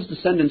 Ham's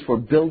descendants were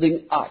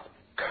building up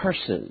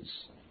curses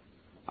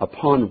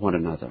upon one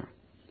another.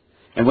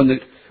 And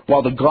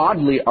while the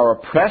godly are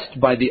oppressed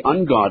by the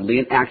ungodly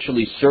and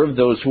actually serve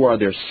those who are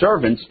their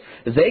servants,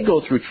 they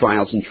go through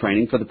trials and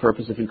training for the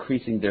purpose of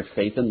increasing their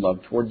faith and love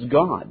towards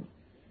God.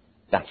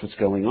 That's what's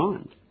going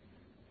on.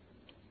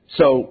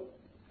 So,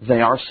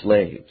 they are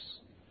slaves.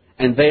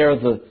 And they are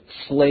the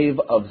slave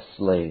of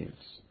slaves.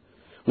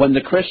 When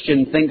the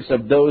Christian thinks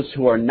of those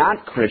who are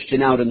not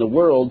Christian out in the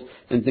world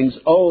and thinks,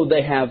 oh,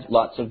 they have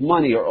lots of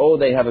money, or oh,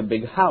 they have a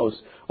big house,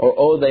 or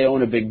oh, they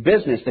own a big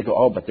business, they go,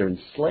 oh, but they're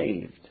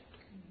enslaved.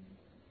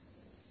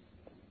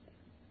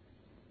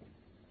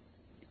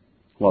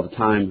 While the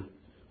time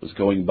was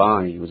going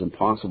by, it was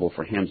impossible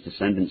for Ham's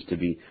descendants to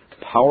be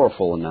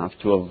powerful enough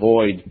to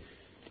avoid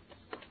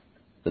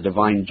the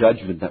divine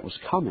judgment that was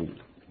coming,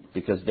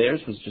 because theirs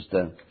was just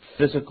a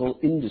physical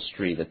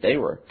industry that they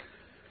were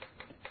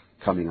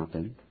coming up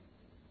in.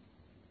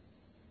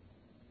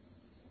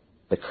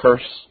 The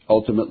curse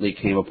ultimately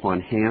came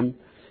upon Ham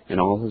and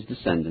all his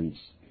descendants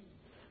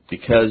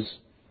because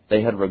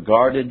they had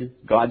regarded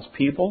God's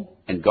people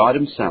and God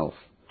himself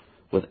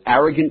with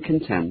arrogant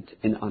contempt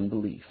and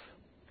unbelief.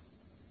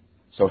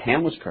 So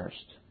Ham was cursed.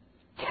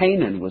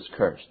 Canaan was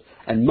cursed.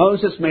 And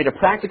Moses made a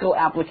practical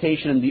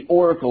application in the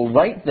oracle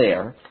right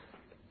there,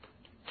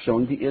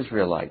 showing the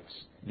Israelites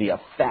the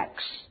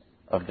effects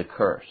of the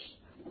curse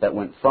that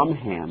went from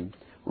Ham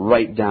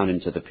right down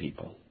into the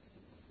people.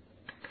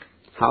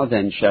 How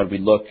then shall we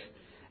look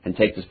and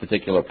take this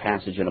particular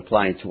passage and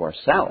apply it to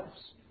ourselves?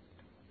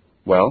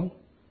 Well,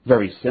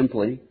 very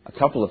simply, a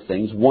couple of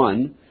things.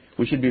 One,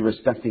 we should be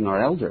respecting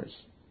our elders.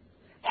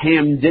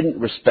 Ham didn't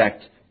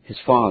respect his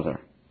father.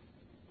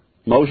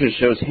 Moses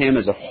shows Ham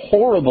as a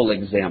horrible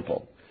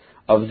example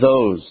of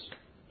those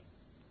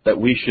that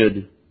we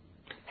should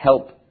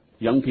help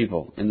young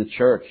people in the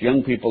church,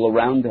 young people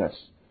around us,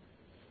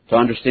 to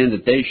understand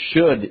that they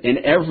should,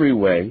 in every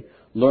way,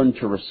 learn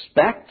to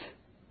respect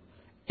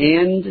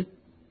and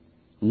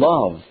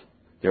love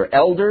their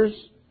elders,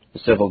 the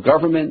civil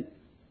government,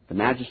 the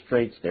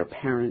magistrates, their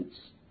parents.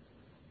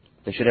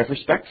 They should have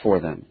respect for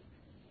them.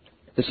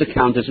 This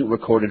account isn't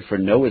recorded for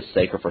Noah's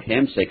sake or for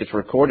Ham's sake. It's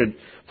recorded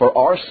for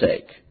our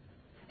sake.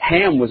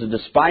 Ham was a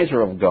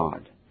despiser of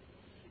God,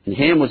 and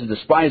Ham was a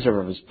despiser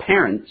of his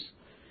parents,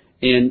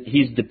 and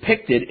he's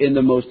depicted in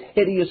the most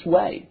hideous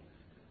way.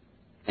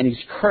 And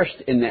he's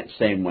cursed in that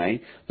same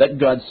way, that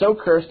God so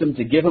cursed him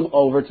to give him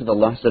over to the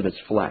lust of his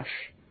flesh.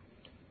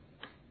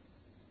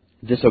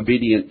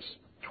 Disobedience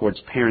towards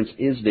parents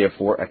is,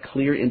 therefore, a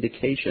clear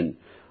indication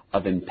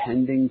of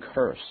impending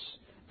curse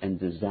and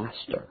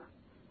disaster,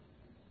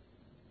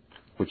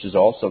 which is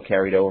also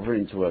carried over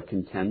into a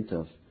contempt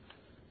of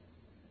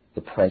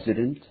the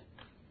president,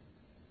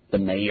 the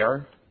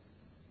mayor,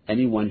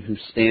 anyone who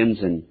stands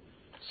in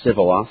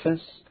civil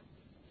office,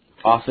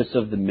 office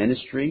of the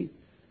ministry,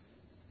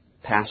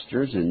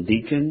 pastors and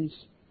deacons.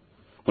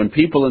 When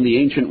people in the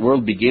ancient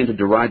world began to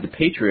deride the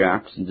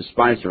patriarchs and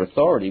despise their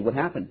authority, what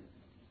happened?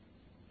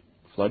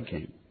 Flood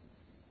came.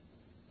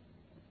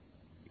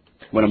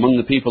 When among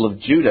the people of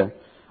Judah,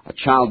 a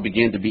child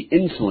began to be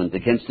insolent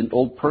against an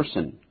old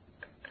person,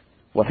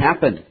 what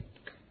happened?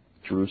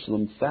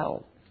 Jerusalem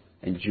fell,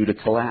 and Judah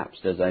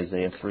collapsed, as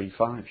Isaiah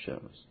 3:5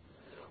 shows.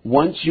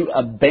 Once you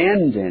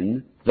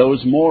abandon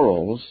those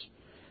morals,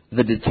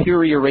 the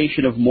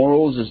deterioration of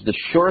morals is the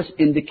surest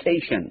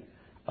indication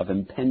of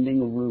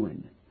impending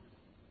ruin.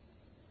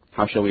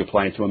 How shall we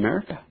apply it to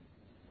America?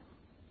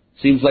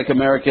 Seems like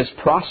America is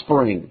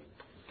prospering.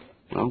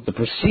 Well, the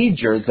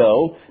procedure,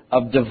 though,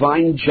 of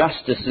divine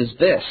justice is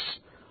this,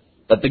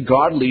 that the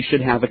godly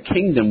should have a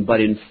kingdom,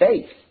 but in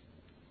faith,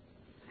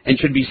 and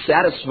should be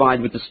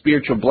satisfied with the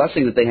spiritual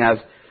blessing that they have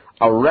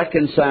a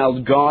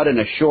reconciled God and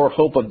a sure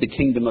hope of the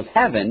kingdom of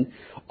heaven,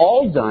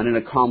 all done and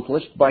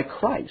accomplished by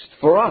Christ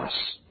for us.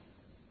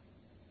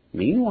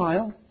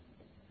 Meanwhile,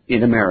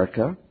 in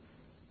America,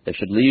 they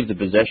should leave the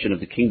possession of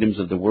the kingdoms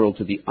of the world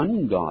to the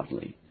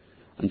ungodly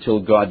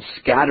until God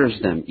scatters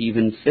them,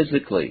 even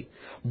physically.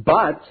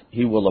 But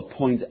he will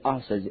appoint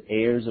us as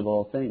heirs of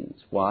all things.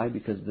 Why?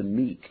 Because the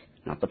meek,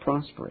 not the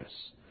prosperous,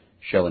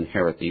 shall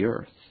inherit the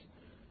earth.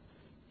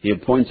 He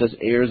appoints us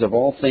heirs of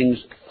all things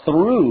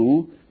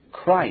through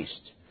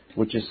Christ,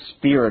 which is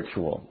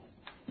spiritual.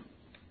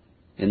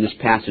 In this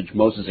passage,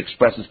 Moses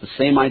expresses the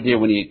same idea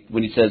when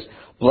he says,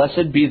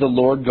 "Blessed be the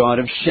Lord God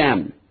of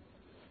Shem."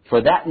 For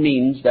that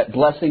means that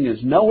blessing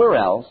is nowhere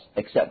else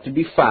except to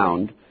be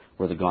found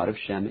where the God of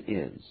Shem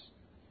is.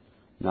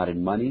 Not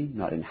in money,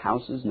 not in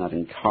houses, not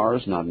in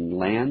cars, not in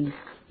land,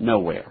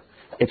 nowhere.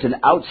 It's an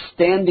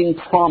outstanding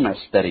promise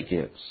that he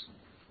gives,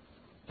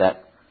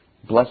 that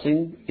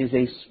blessing is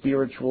a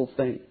spiritual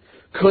thing.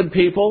 Could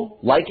people,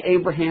 like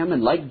Abraham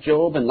and like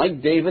Job and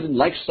like David and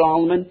like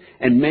Solomon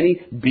and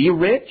many, be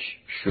rich?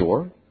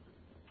 Sure.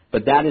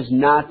 But that is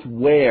not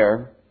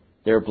where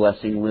their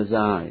blessing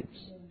resides.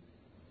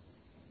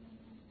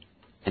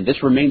 And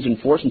this remains in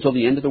force until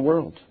the end of the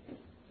world.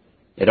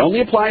 It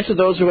only applies to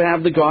those who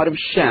have the God of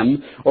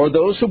Shem, or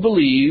those who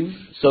believe,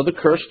 so the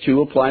curse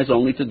too applies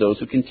only to those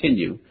who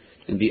continue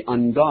in the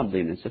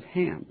ungodliness of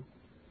Ham.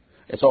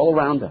 It's all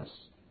around us.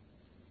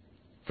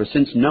 For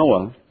since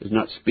Noah is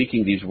not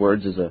speaking these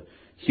words as a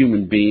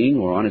human being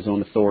or on his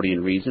own authority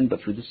and reason,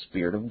 but through the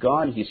Spirit of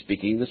God, he's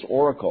speaking this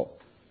oracle.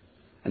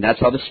 And that's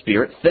how the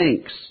Spirit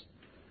thinks.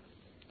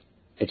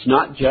 It's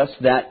not just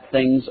that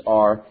things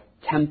are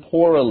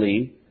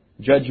temporally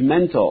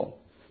judgmental.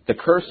 The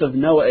curse of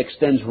Noah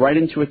extends right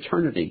into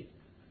eternity.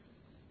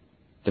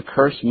 The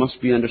curse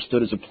must be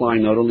understood as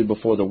applying not only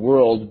before the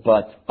world,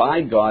 but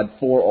by God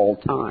for all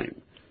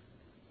time.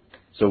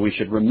 So we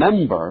should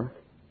remember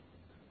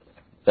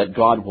that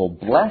God will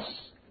bless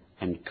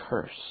and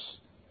curse,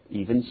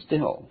 even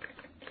still.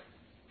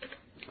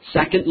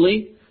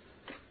 Secondly,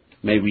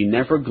 may we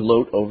never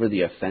gloat over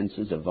the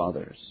offenses of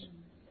others.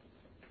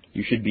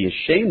 You should be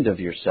ashamed of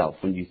yourself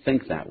when you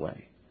think that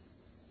way.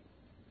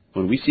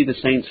 When we see the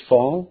saints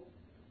fall,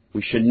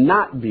 we should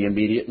not be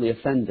immediately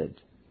offended,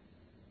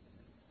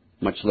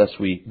 much less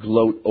we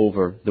gloat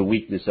over the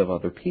weakness of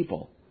other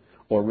people,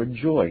 or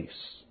rejoice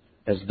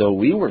as though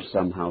we were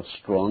somehow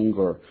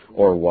stronger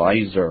or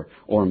wiser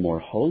or more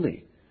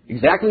holy.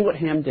 Exactly what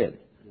Ham did.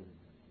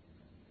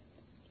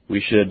 We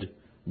should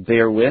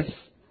bear with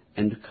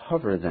and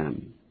cover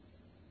them.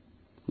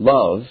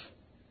 Love,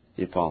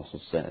 the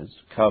apostle says,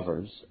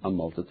 covers a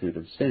multitude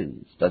of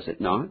sins, does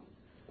it not?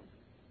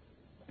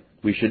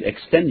 We should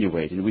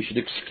extenuate and we should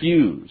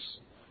excuse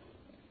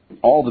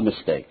all the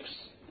mistakes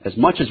as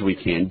much as we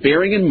can,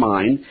 bearing in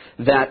mind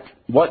that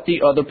what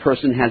the other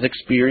person has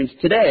experienced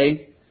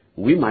today,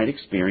 we might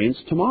experience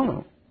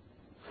tomorrow.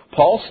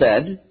 Paul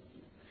said,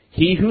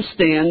 "He who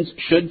stands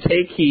should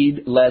take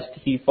heed lest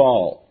he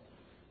fall."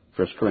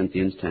 1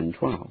 Corinthians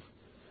 10:12.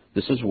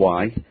 This is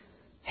why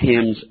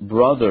Ham's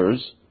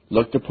brothers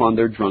looked upon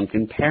their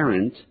drunken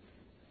parent.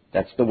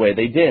 That's the way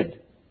they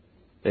did.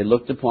 They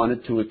looked upon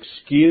it to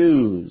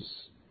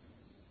excuse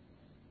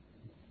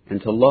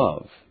and to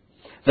love.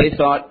 They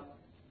thought,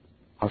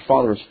 our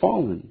father has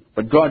fallen,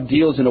 but God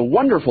deals in a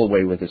wonderful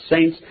way with his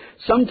saints.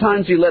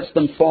 Sometimes he lets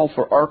them fall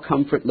for our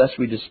comfort, lest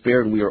we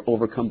despair and we are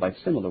overcome by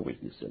similar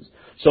weaknesses.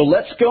 So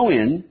let's go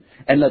in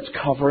and let's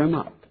cover him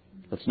up.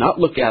 Let's not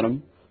look at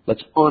him.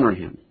 Let's honor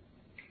him.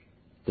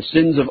 The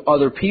sins of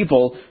other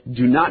people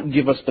do not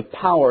give us the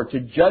power to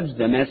judge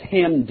them as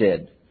Ham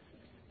did.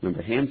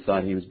 Remember, Ham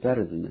thought he was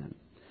better than them.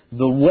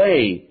 The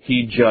way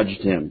he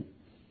judged him.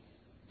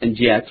 And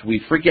yet we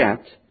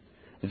forget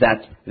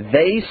that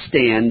they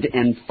stand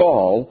and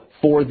fall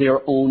for their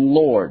own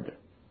Lord.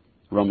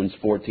 Romans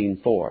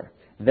 14:4.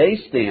 They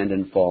stand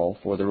and fall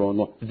for their own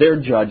Lord.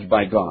 They're judged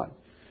by God.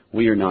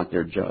 We are not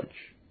their judge.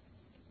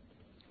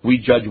 We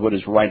judge what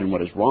is right and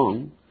what is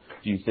wrong.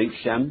 Do you think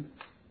Shem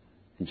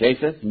and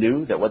Japheth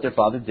knew that what their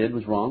father did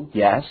was wrong?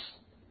 Yes,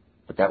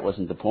 but that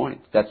wasn't the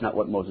point. That's not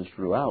what Moses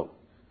drew out.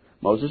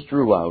 Moses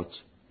drew out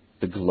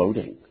the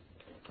gloating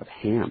of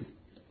Ham.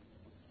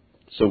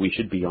 So we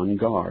should be on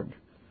guard.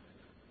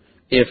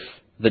 If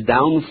the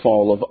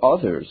downfall of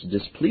others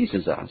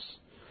displeases us,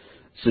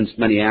 since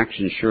many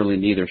actions surely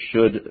neither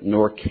should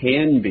nor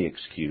can be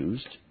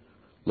excused,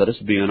 let us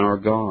be on our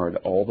guard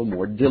all the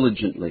more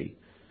diligently,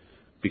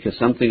 because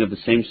something of the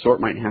same sort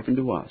might happen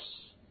to us.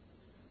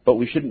 But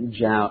we shouldn't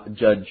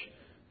judge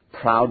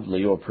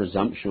proudly or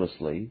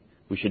presumptuously.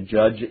 We should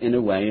judge in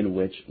a way in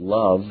which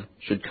love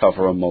should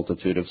cover a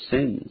multitude of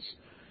sins.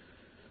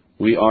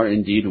 We are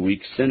indeed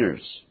weak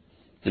sinners,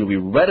 and we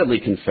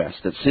readily confess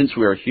that since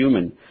we are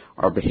human,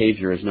 our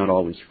behavior is not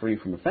always free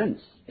from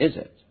offense, is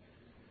it?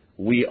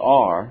 We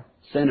are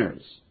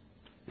sinners,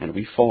 and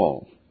we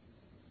fall.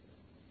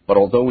 But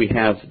although we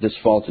have this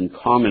fault in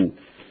common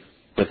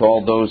with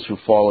all those who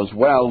fall as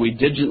well, we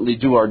diligently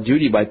do our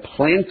duty by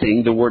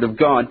planting the Word of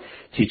God,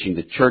 teaching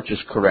the church's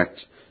correct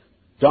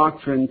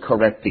doctrine,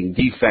 correcting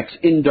defects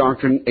in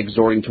doctrine,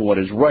 exhorting to what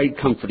is right,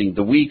 comforting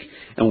the weak,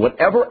 and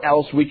whatever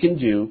else we can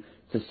do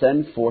to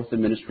send forth the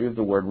ministry of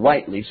the Word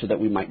rightly so that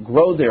we might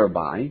grow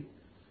thereby,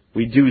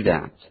 we do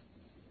that.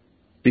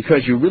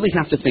 Because you really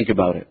have to think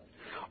about it.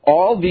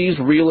 All these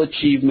real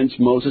achievements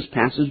Moses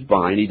passes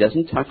by, and he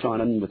doesn't touch on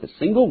them with a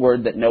single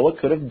word that Noah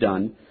could have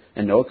done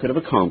and Noah could have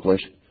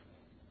accomplished.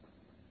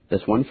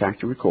 This one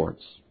factor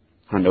records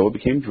how Noah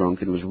became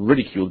drunk and was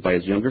ridiculed by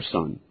his younger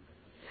son.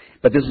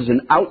 But this is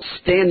an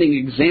outstanding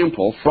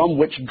example from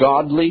which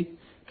godly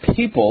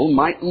people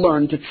might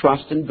learn to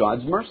trust in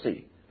God's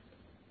mercy.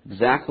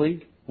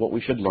 Exactly what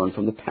we should learn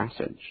from the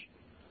passage.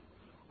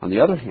 On the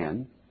other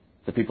hand,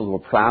 the people who are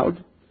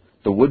proud,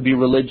 the would-be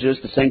religious,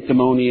 the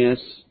sanctimonious,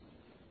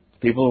 the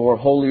people who are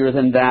holier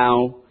than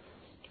thou,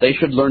 they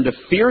should learn to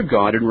fear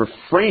God and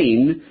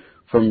refrain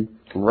from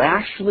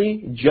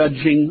rashly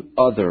judging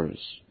others.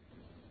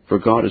 For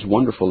God is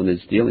wonderful in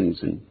his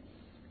dealings and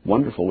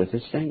wonderful with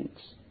his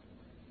saints.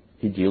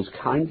 He deals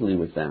kindly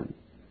with them.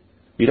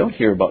 We don't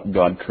hear about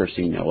God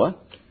cursing Noah.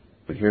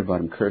 We hear about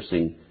him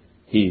cursing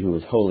he who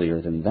is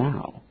holier than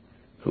thou,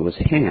 who was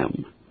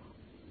Ham.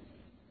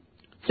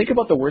 Think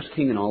about the worst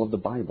king in all of the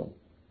Bible.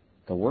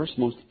 The worst,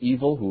 most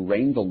evil, who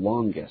reigned the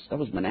longest. That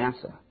was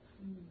Manasseh.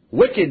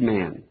 Wicked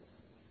man.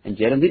 And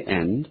yet in the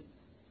end,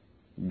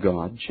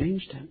 God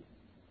changed him.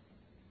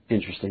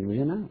 Interestingly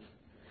enough.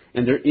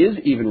 And there is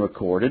even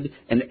recorded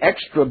an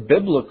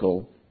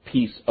extra-biblical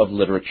piece of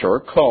literature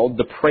called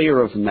the Prayer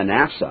of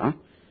Manasseh,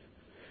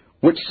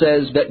 which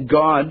says that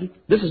God,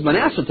 this is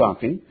Manasseh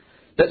talking,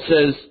 that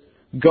says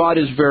God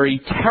is very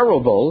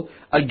terrible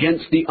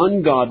against the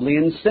ungodly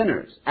and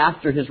sinners.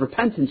 After his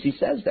repentance, he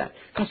says that.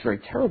 God's very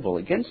terrible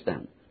against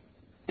them.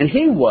 And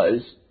he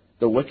was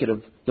the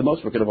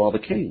most wicked of all the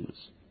kings.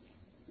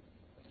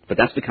 But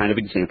that's the kind of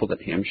example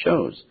that Ham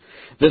shows.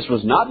 This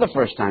was not the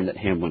first time that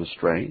Ham went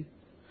astray,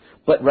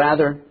 but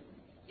rather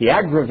he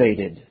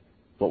aggravated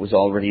what was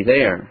already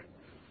there.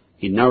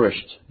 He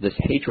nourished this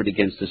hatred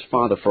against his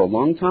father for a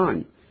long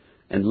time.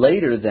 And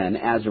later then,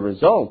 as a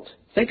result,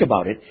 think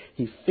about it,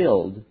 he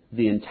filled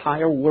the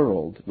entire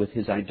world with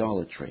his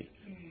idolatry.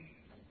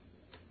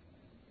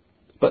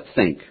 But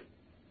think,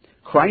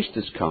 Christ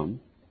has come.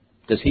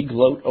 Does he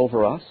gloat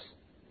over us?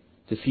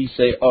 Does he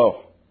say,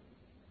 oh,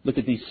 look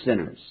at these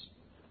sinners.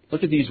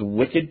 Look at these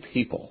wicked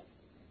people.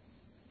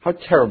 How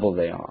terrible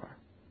they are.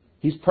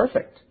 He's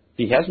perfect.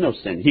 He has no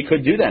sin. He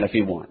could do that if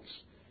he wants.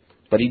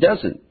 But he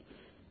doesn't.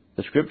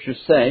 The Scriptures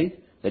say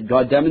that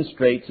God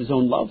demonstrates his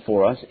own love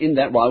for us in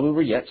that while we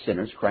were yet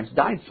sinners, Christ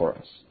died for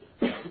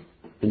us.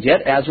 And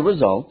yet, as a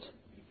result,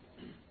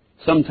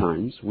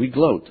 sometimes we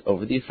gloat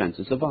over the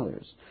offenses of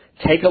others.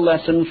 Take a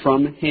lesson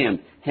from Ham.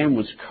 Ham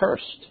was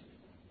cursed.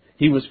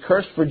 He was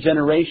cursed for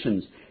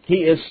generations. He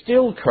is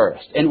still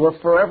cursed and will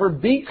forever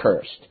be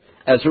cursed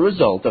as a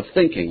result of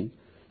thinking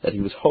that he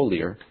was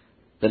holier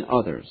than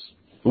others.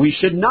 We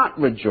should not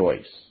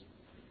rejoice,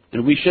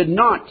 and we should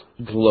not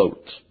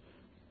gloat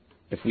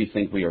if we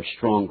think we are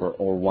stronger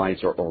or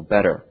wiser or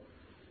better.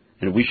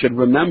 And we should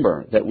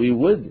remember that we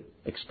would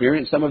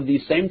experience some of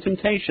these same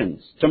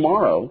temptations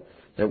tomorrow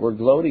that we're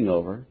gloating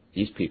over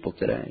these people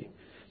today.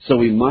 So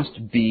we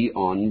must be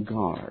on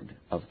guard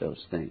of those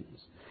things.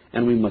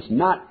 And we must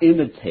not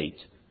imitate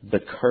the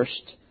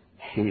cursed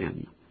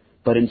Ham,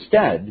 but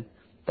instead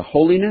the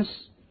holiness,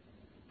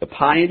 the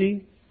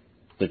piety,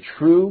 the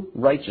true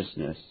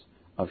righteousness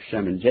of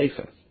Shem and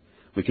Japheth.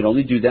 We can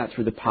only do that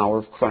through the power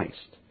of Christ.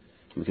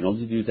 We can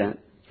only do that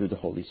through the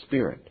Holy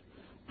Spirit.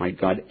 Might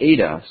God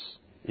aid us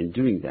in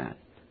doing that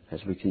as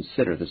we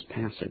consider this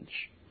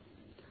passage.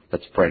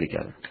 Let's pray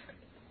together.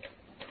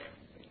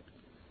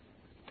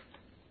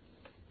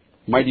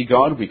 Mighty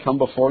God, we come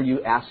before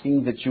you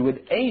asking that you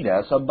would aid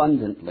us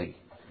abundantly.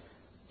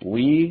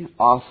 We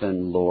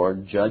often,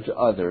 Lord, judge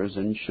others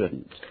and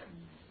shouldn't.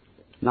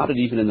 Not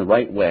even in the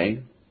right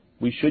way.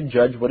 We should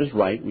judge what is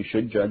right. We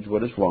should judge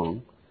what is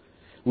wrong.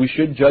 We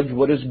should judge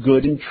what is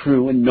good and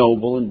true and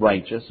noble and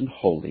righteous and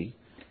holy.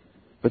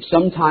 But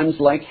sometimes,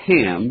 like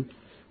Ham,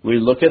 we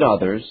look at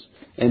others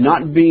and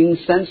not being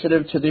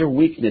sensitive to their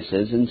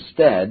weaknesses,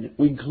 instead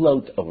we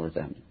gloat over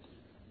them.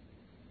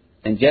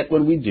 And yet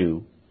when we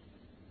do,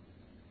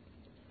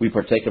 we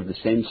partake of the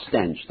same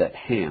stench that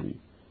Ham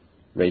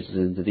raises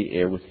into the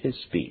air with his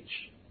speech.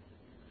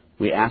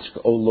 We ask,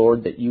 O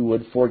Lord, that you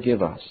would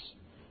forgive us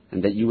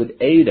and that you would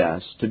aid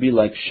us to be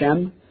like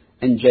Shem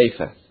and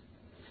Japheth,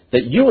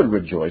 that you would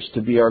rejoice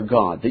to be our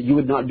God, that you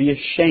would not be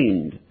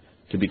ashamed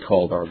to be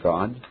called our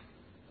God.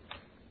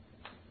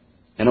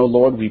 And, O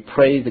Lord, we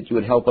pray that you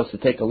would help us to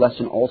take a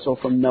lesson also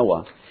from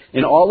Noah.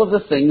 In all of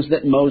the things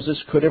that Moses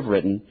could have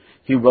written,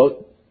 he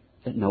wrote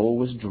that Noah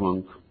was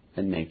drunk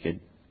and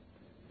naked.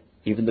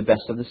 Even the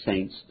best of the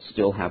saints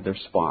still have their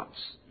spots.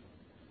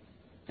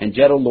 And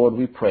yet, O Lord,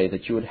 we pray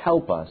that you would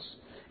help us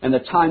in the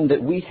time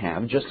that we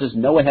have, just as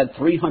Noah had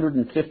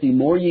 350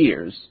 more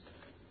years.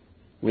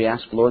 We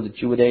ask, Lord, that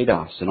you would aid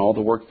us in all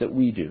the work that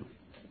we do,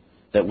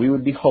 that we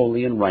would be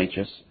holy and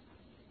righteous,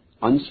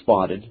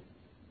 unspotted,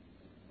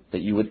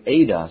 that you would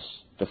aid us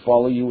to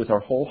follow you with our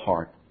whole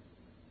heart,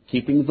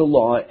 keeping the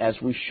law as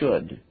we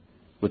should,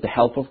 with the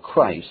help of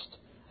Christ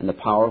and the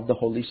power of the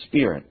Holy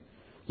Spirit,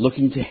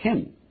 looking to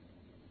Him.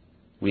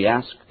 We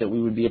ask that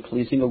we would be a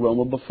pleasing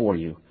aroma before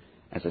you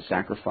as a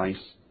sacrifice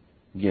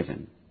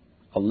given,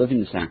 a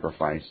living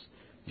sacrifice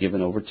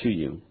given over to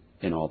you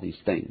in all these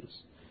things.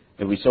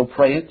 And we so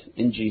pray it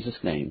in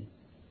Jesus' name.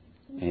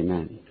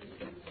 Amen.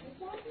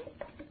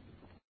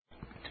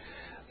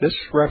 This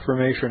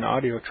Reformation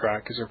audio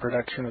track is a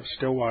production of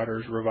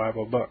Stillwater's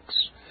Revival Books.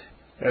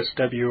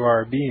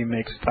 SWRB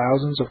makes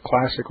thousands of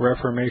classic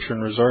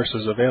Reformation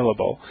resources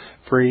available,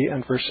 free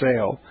and for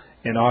sale,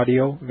 in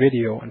audio,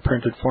 video, and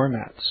printed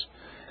formats.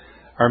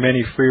 Our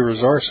many free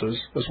resources,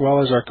 as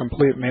well as our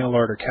complete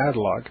mail-order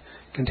catalog,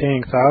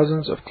 containing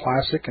thousands of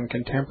classic and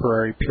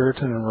contemporary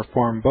Puritan and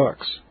Reformed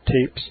books,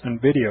 tapes,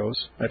 and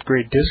videos at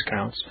great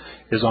discounts,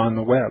 is on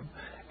the web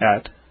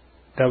at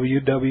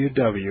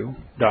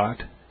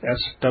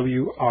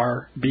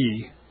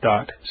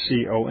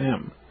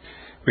www.swrb.com.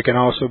 We can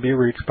also be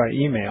reached by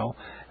email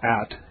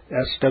at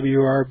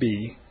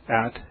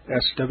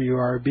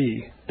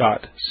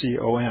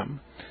swrb@swrb.com,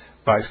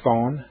 by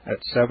phone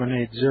at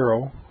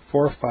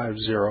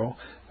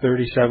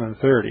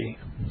 780-450-3730,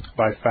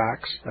 by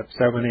fax at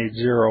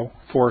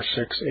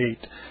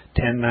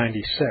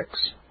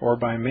 780-468-1096, or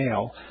by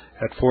mail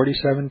at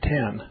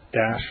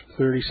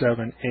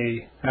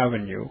 4710-37A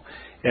Avenue,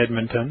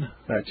 Edmonton,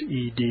 that's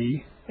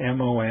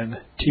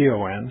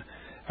Edmonton,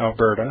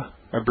 Alberta,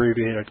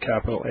 abbreviated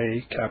capital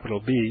A, capital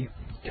B,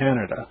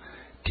 Canada,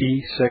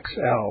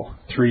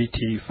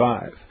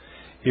 T6L3T5.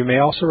 You may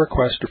also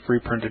request a free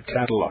printed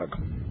catalog.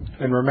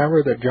 And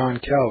remember that John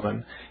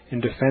Calvin,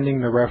 in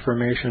defending the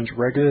Reformation's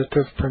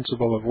regulative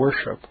principle of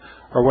worship,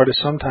 or what is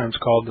sometimes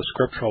called the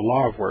scriptural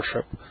law of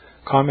worship,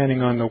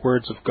 commenting on the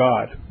words of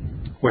God,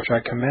 which I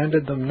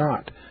commanded them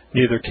not,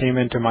 neither came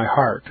into my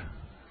heart,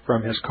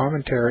 from his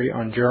commentary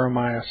on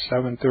Jeremiah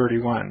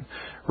 7:31,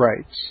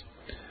 writes,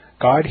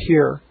 God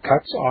here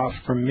cuts off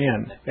from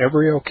men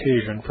every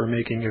occasion for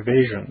making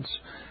evasions,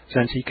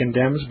 since he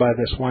condemns by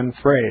this one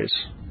phrase,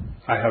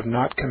 I have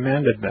not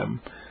commanded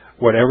them,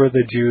 whatever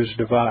the Jews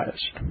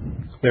devised.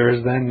 There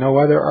is then no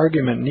other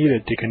argument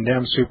needed to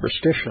condemn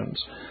superstitions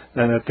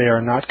than that they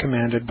are not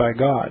commanded by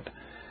God.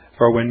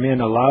 For when men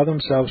allow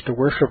themselves to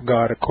worship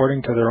God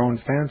according to their own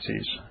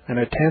fancies, and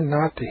attend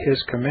not to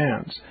his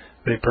commands,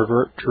 they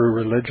pervert true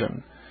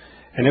religion.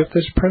 And if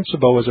this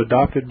principle was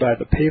adopted by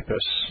the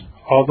papists,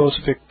 all those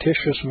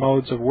fictitious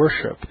modes of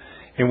worship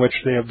in which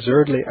they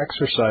absurdly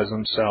exercise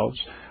themselves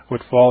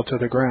would fall to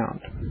the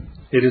ground.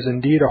 It is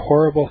indeed a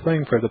horrible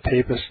thing for the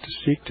papists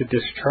to seek to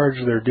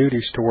discharge their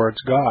duties towards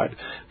God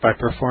by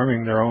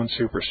performing their own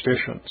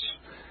superstitions.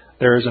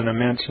 There is an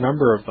immense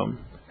number of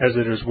them, as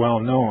it is well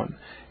known,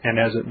 and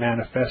as it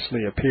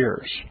manifestly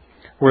appears.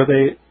 Were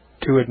they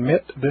to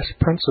admit this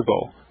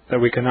principle, that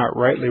we cannot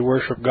rightly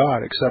worship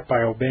God except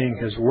by obeying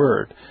his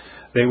word,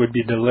 they would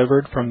be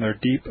delivered from their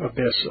deep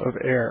abyss of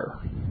error.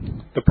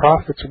 The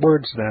prophet's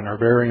words, then, are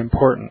very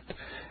important,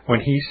 when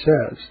he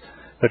says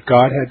that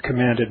God had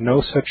commanded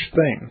no such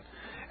thing,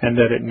 and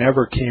that it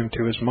never came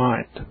to his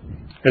mind,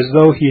 as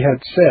though he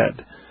had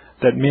said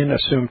that men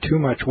assume too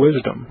much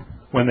wisdom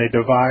when they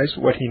devise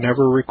what he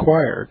never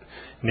required,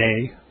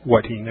 nay,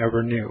 what he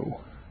never knew.